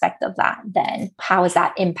aspect of that, then how is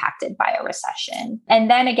that impacted by a recession? And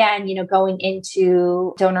then again, going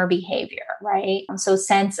into donor behavior, right? So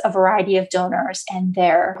since a variety of donors and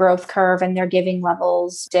their growth curve and their giving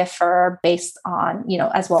levels differ based on,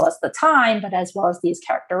 as well as the time, but as well as these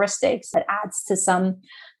characteristics, that adds to some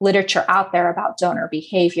literature out there about donor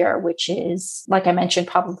behavior, which is, like I mentioned,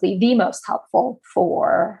 probably the most helpful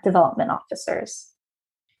for development officers.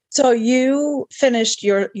 So you finished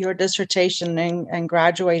your dissertation and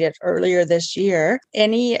graduated earlier this year.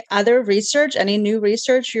 Any other research, any new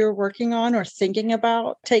research you're working on or thinking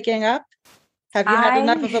about taking up? Have you had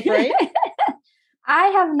enough of a break? I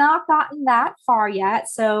have not gotten that far yet.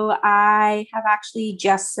 So I have actually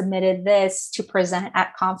just submitted this to present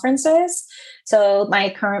at conferences. So my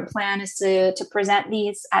current plan is to present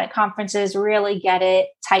these at conferences, really get it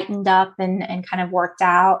tightened up and kind of worked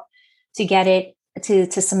out to get it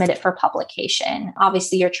to submit it for publication.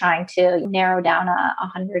 Obviously, you're trying to narrow down a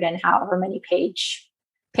 100 and however many page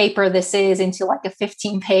paper this is into like a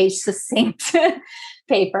 15-page succinct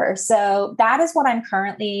paper. So that is what I'm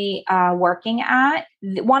currently working at.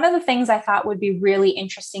 One of the things I thought would be really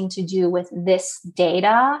interesting to do with this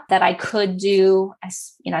data that I could do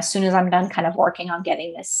as soon as I'm done kind of working on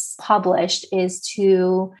getting this published is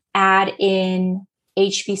to add in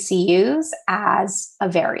HBCUs as a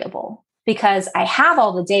variable, because I have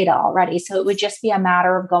all the data already. So it would just be a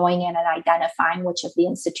matter of going in and identifying which of the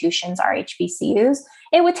institutions are HBCUs.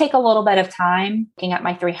 It would take a little bit of time looking at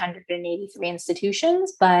my 383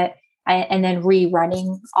 institutions, and then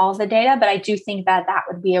rerunning all the data. But I do think that that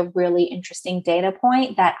would be a really interesting data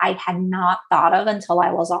point that I had not thought of until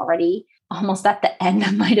I was already almost at the end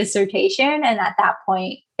of my dissertation. And at that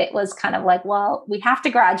point, it was kind of like, well, we have to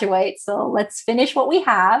graduate, so let's finish what we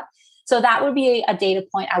have. So that would be a data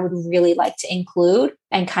point I would really like to include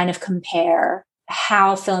and kind of compare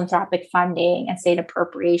how philanthropic funding and state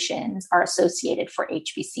appropriations are associated for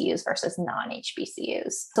HBCUs versus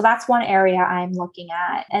non-HBCUs. So that's one area I'm looking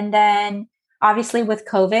at. And then obviously with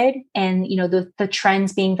COVID and, the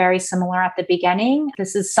trends being very similar at the beginning,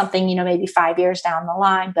 this is something, maybe 5 years down the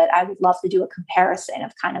line, but I would love to do a comparison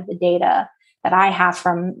of kind of the data that I have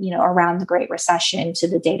from, around the Great Recession to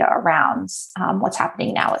the data around what's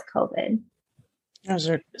happening now with COVID. Those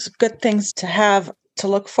are good things to have to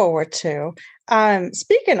look forward to.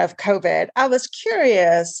 Speaking of COVID, I was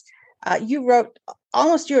curious, you wrote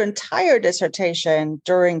almost your entire dissertation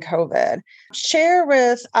during COVID. Share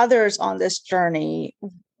with others on this journey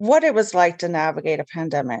what it was like to navigate a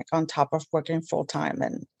pandemic on top of working full-time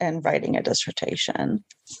and writing a dissertation.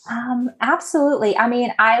 Absolutely. I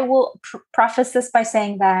mean, I will preface this by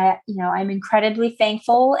saying that, I'm incredibly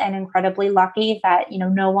thankful and incredibly lucky that,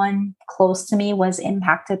 no one close to me was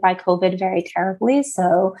impacted by COVID very terribly.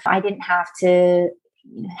 So I didn't have to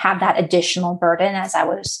have that additional burden as I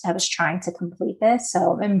was trying to complete this.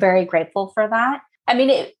 So I'm very grateful for that. I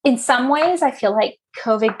mean, in some ways, I feel like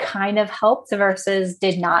COVID kind of helped versus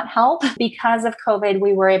did not help. Because of COVID,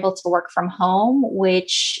 we were able to work from home,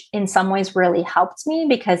 which in some ways really helped me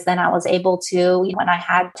because then I was able to, when I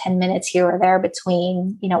had 10 minutes here or there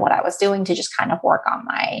between, what I was doing to just kind of work on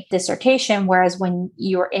my dissertation. Whereas when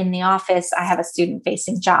you're in the office, I have a student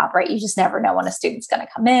facing job, right? You just never know when a student's going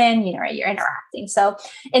to come in, you're interacting. So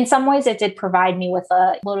in some ways, it did provide me with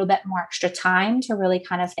a little bit more extra time to really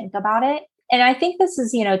kind of think about it. And I think this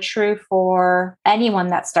is, true for anyone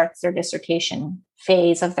that starts their dissertation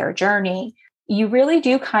phase of their journey. You really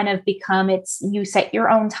do kind of you set your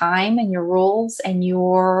own time and your rules and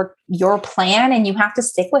your plan, and you have to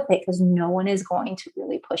stick with it because no one is going to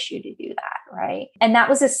really push you to do that, right? And that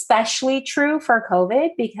was especially true for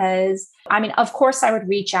COVID because, of course, I would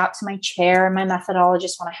reach out to my chair and my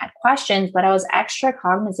methodologist when I had questions, but I was extra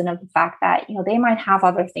cognizant of the fact that, they might have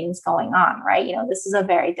other things going on, right? This is a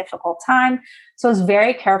very difficult time. So I was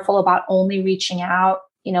very careful about only reaching out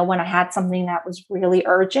when I had something that was really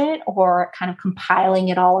urgent or kind of compiling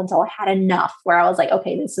it all until I had enough where I was like,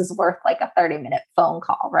 okay, this is worth like a 30-minute phone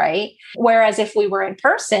call, right? Whereas if we were in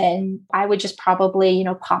person, I would just probably,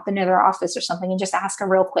 pop into their office or something and just ask a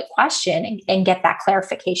real quick question and get that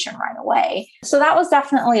clarification right away. So that was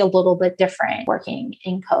definitely a little bit different working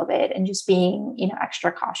in COVID and just being,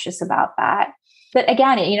 extra cautious about that. But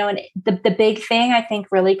again, the big thing I think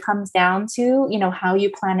really comes down to, how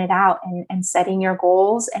you plan it out and setting your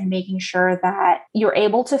goals and making sure that you're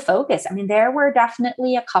able to focus. There were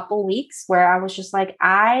definitely a couple weeks where I was just like,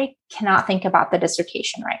 I cannot think about the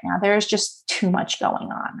dissertation right now. There's just too much going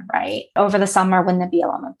on, right? Over the summer when the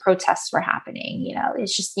BLM protests were happening,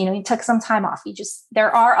 it's just, you took some time off.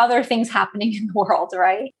 There are other things happening in the world,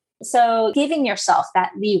 right? So giving yourself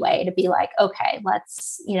that leeway to be like, okay,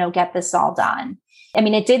 let's, get this all done.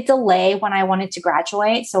 It did delay when I wanted to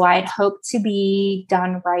graduate. So I had hoped to be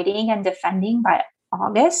done writing and defending by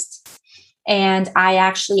August. And I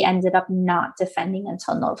actually ended up not defending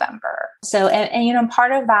until November. So, and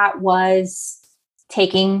part of that was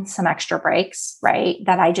taking some extra breaks, right?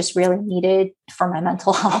 That I just really needed for my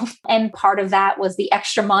mental health. And part of that was the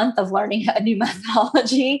extra month of learning a new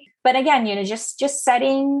methodology. But again, just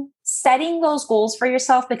setting those goals for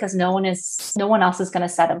yourself because no one else is going to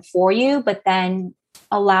set them for you, but then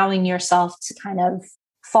allowing yourself to kind of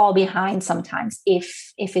fall behind sometimes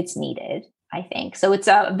if it's needed, I think. So it's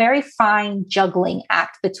a very fine juggling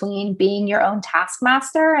act between being your own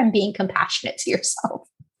taskmaster and being compassionate to yourself.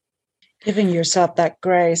 Giving yourself that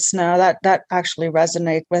grace. Now that actually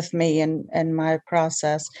resonates with me in my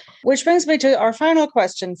process, which brings me to our final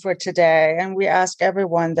question for today. And we ask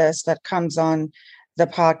everyone this that comes on the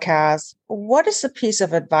podcast. What is a piece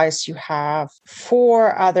of advice you have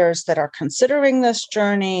for others that are considering this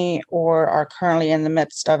journey or are currently in the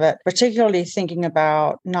midst of it, particularly thinking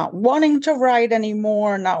about not wanting to write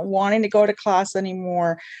anymore, not wanting to go to class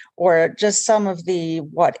anymore, or just some of the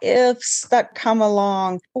what ifs that come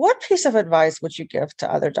along? What piece of advice would you give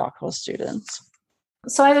to other doctoral students?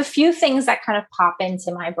 So I have a few things that kind of pop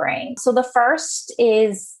into my brain. So the first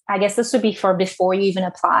is, I guess this would be for before you even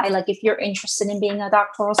apply. Like if you're interested in being a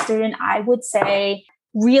doctoral student, I would say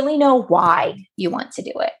really know why you want to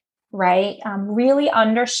do it, right? Really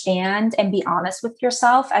understand and be honest with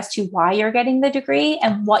yourself as to why you're getting the degree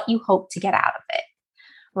and what you hope to get out of it,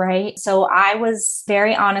 right? So I was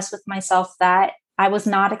very honest with myself that I was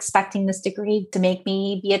not expecting this degree to make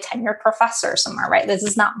me be a tenured professor somewhere, right? This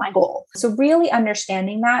is not my goal. So really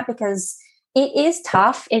understanding that because it is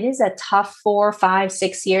tough. It is a tough 4, 5,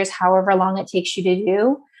 6 years, however long it takes you to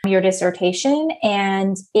do. your dissertation.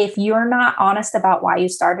 And if you're not honest about why you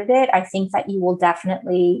started it, I think that you will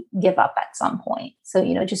definitely give up at some point. So,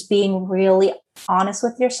 just being really honest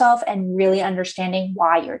with yourself and really understanding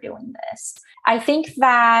why you're doing this. I think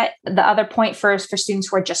that the other point for students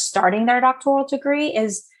who are just starting their doctoral degree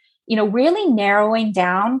is, really narrowing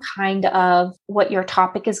down kind of what your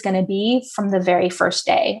topic is going to be from the very first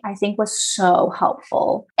day, I think was so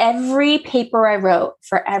helpful. Every paper I wrote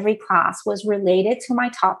for every class was related to my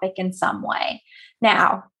topic in some way.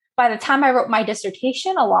 Now, by the time I wrote my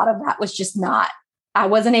dissertation, a lot of that was just I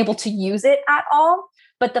wasn't able to use it at all.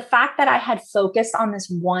 But the fact that I had focused on this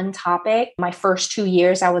one topic, my first 2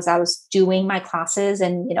 years, I was doing my classes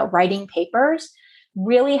and, writing papers,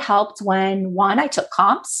 really helped when, one, I took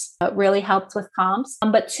comps. It really helped with comps.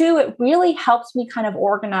 But two, it really helped me kind of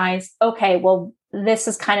organize, okay, well, this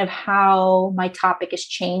is kind of how my topic is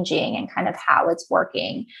changing and kind of how it's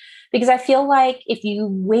working. Because I feel like if you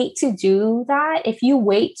wait to do that, if you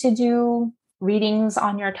wait to do readings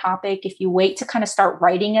on your topic, if you wait to kind of start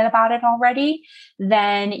writing about it already,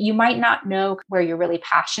 then you might not know where you're really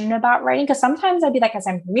passionate about writing. Because sometimes I'd be like, as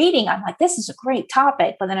I'm reading, I'm like, this is a great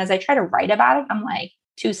topic. But then as I try to write about it, I'm like,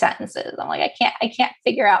 2 sentences. I'm like, I can't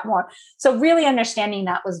figure out more. So really understanding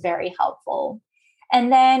that was very helpful.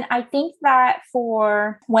 And then I think that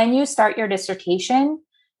for when you start your dissertation,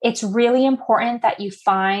 it's really important that you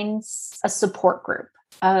find a support group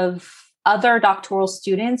of other doctoral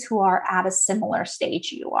students who are at a similar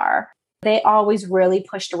stage you are. They always really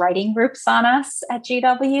pushed writing groups on us at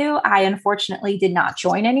GW. I unfortunately did not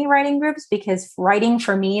join any writing groups because writing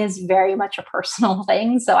for me is very much a personal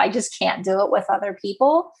thing. So I just can't do it with other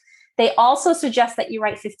people. They also suggest that you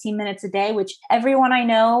write 15 minutes a day, which everyone I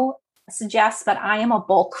know suggests, but I am a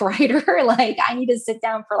bulk writer. Like I need to sit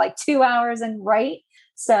down for like 2 hours and write.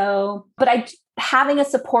 So, having a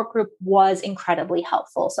support group was incredibly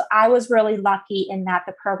helpful. So I was really lucky in that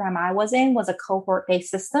the program I was in was a cohort-based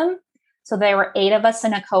system. So there were 8 of us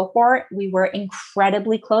in a cohort. We were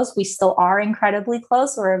incredibly close. We still are incredibly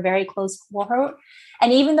close. We're a very close cohort.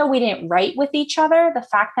 And even though we didn't write with each other, the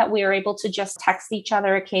fact that we were able to just text each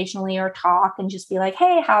other occasionally or talk and just be like,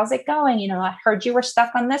 hey, how's it going? I heard you were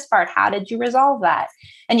stuck on this part. How did you resolve that?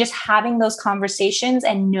 And just having those conversations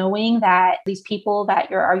and knowing that these people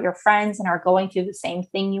that are your friends and are going through the same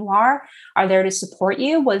thing you are there to support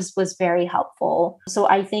you was very helpful. So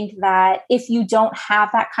I think that if you don't have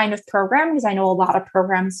that kind of program, because I know a lot of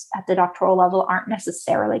programs at the doctoral level aren't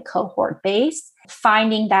necessarily cohort based,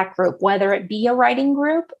 finding that group, whether it be a writing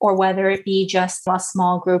group or whether it be just a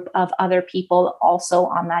small group of other people also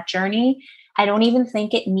on that journey. I don't even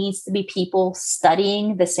think it needs to be people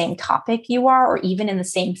studying the same topic you are, or even in the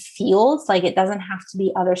same fields. Like it doesn't have to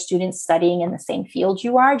be other students studying in the same field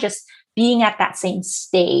you are. Just being at that same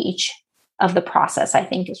stage of the process, I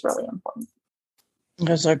think is really important.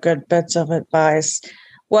 Those are good bits of advice.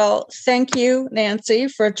 Well, thank you, Nancy,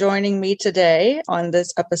 for joining me today on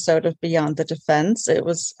this episode of Beyond the Defense. It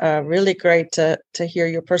was really great to hear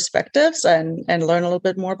your perspectives and learn a little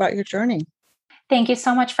bit more about your journey. Thank you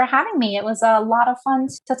so much for having me. It was a lot of fun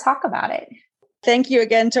to talk about it. Thank you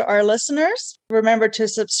again to our listeners. Remember to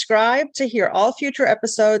subscribe to hear all future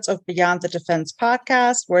episodes of Beyond the Defense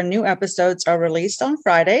podcast, where new episodes are released on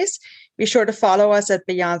Fridays. Be sure to follow us at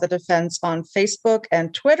Beyond the Defense on Facebook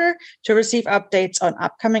and Twitter to receive updates on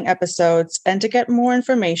upcoming episodes and to get more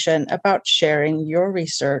information about sharing your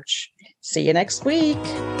research. See you next week.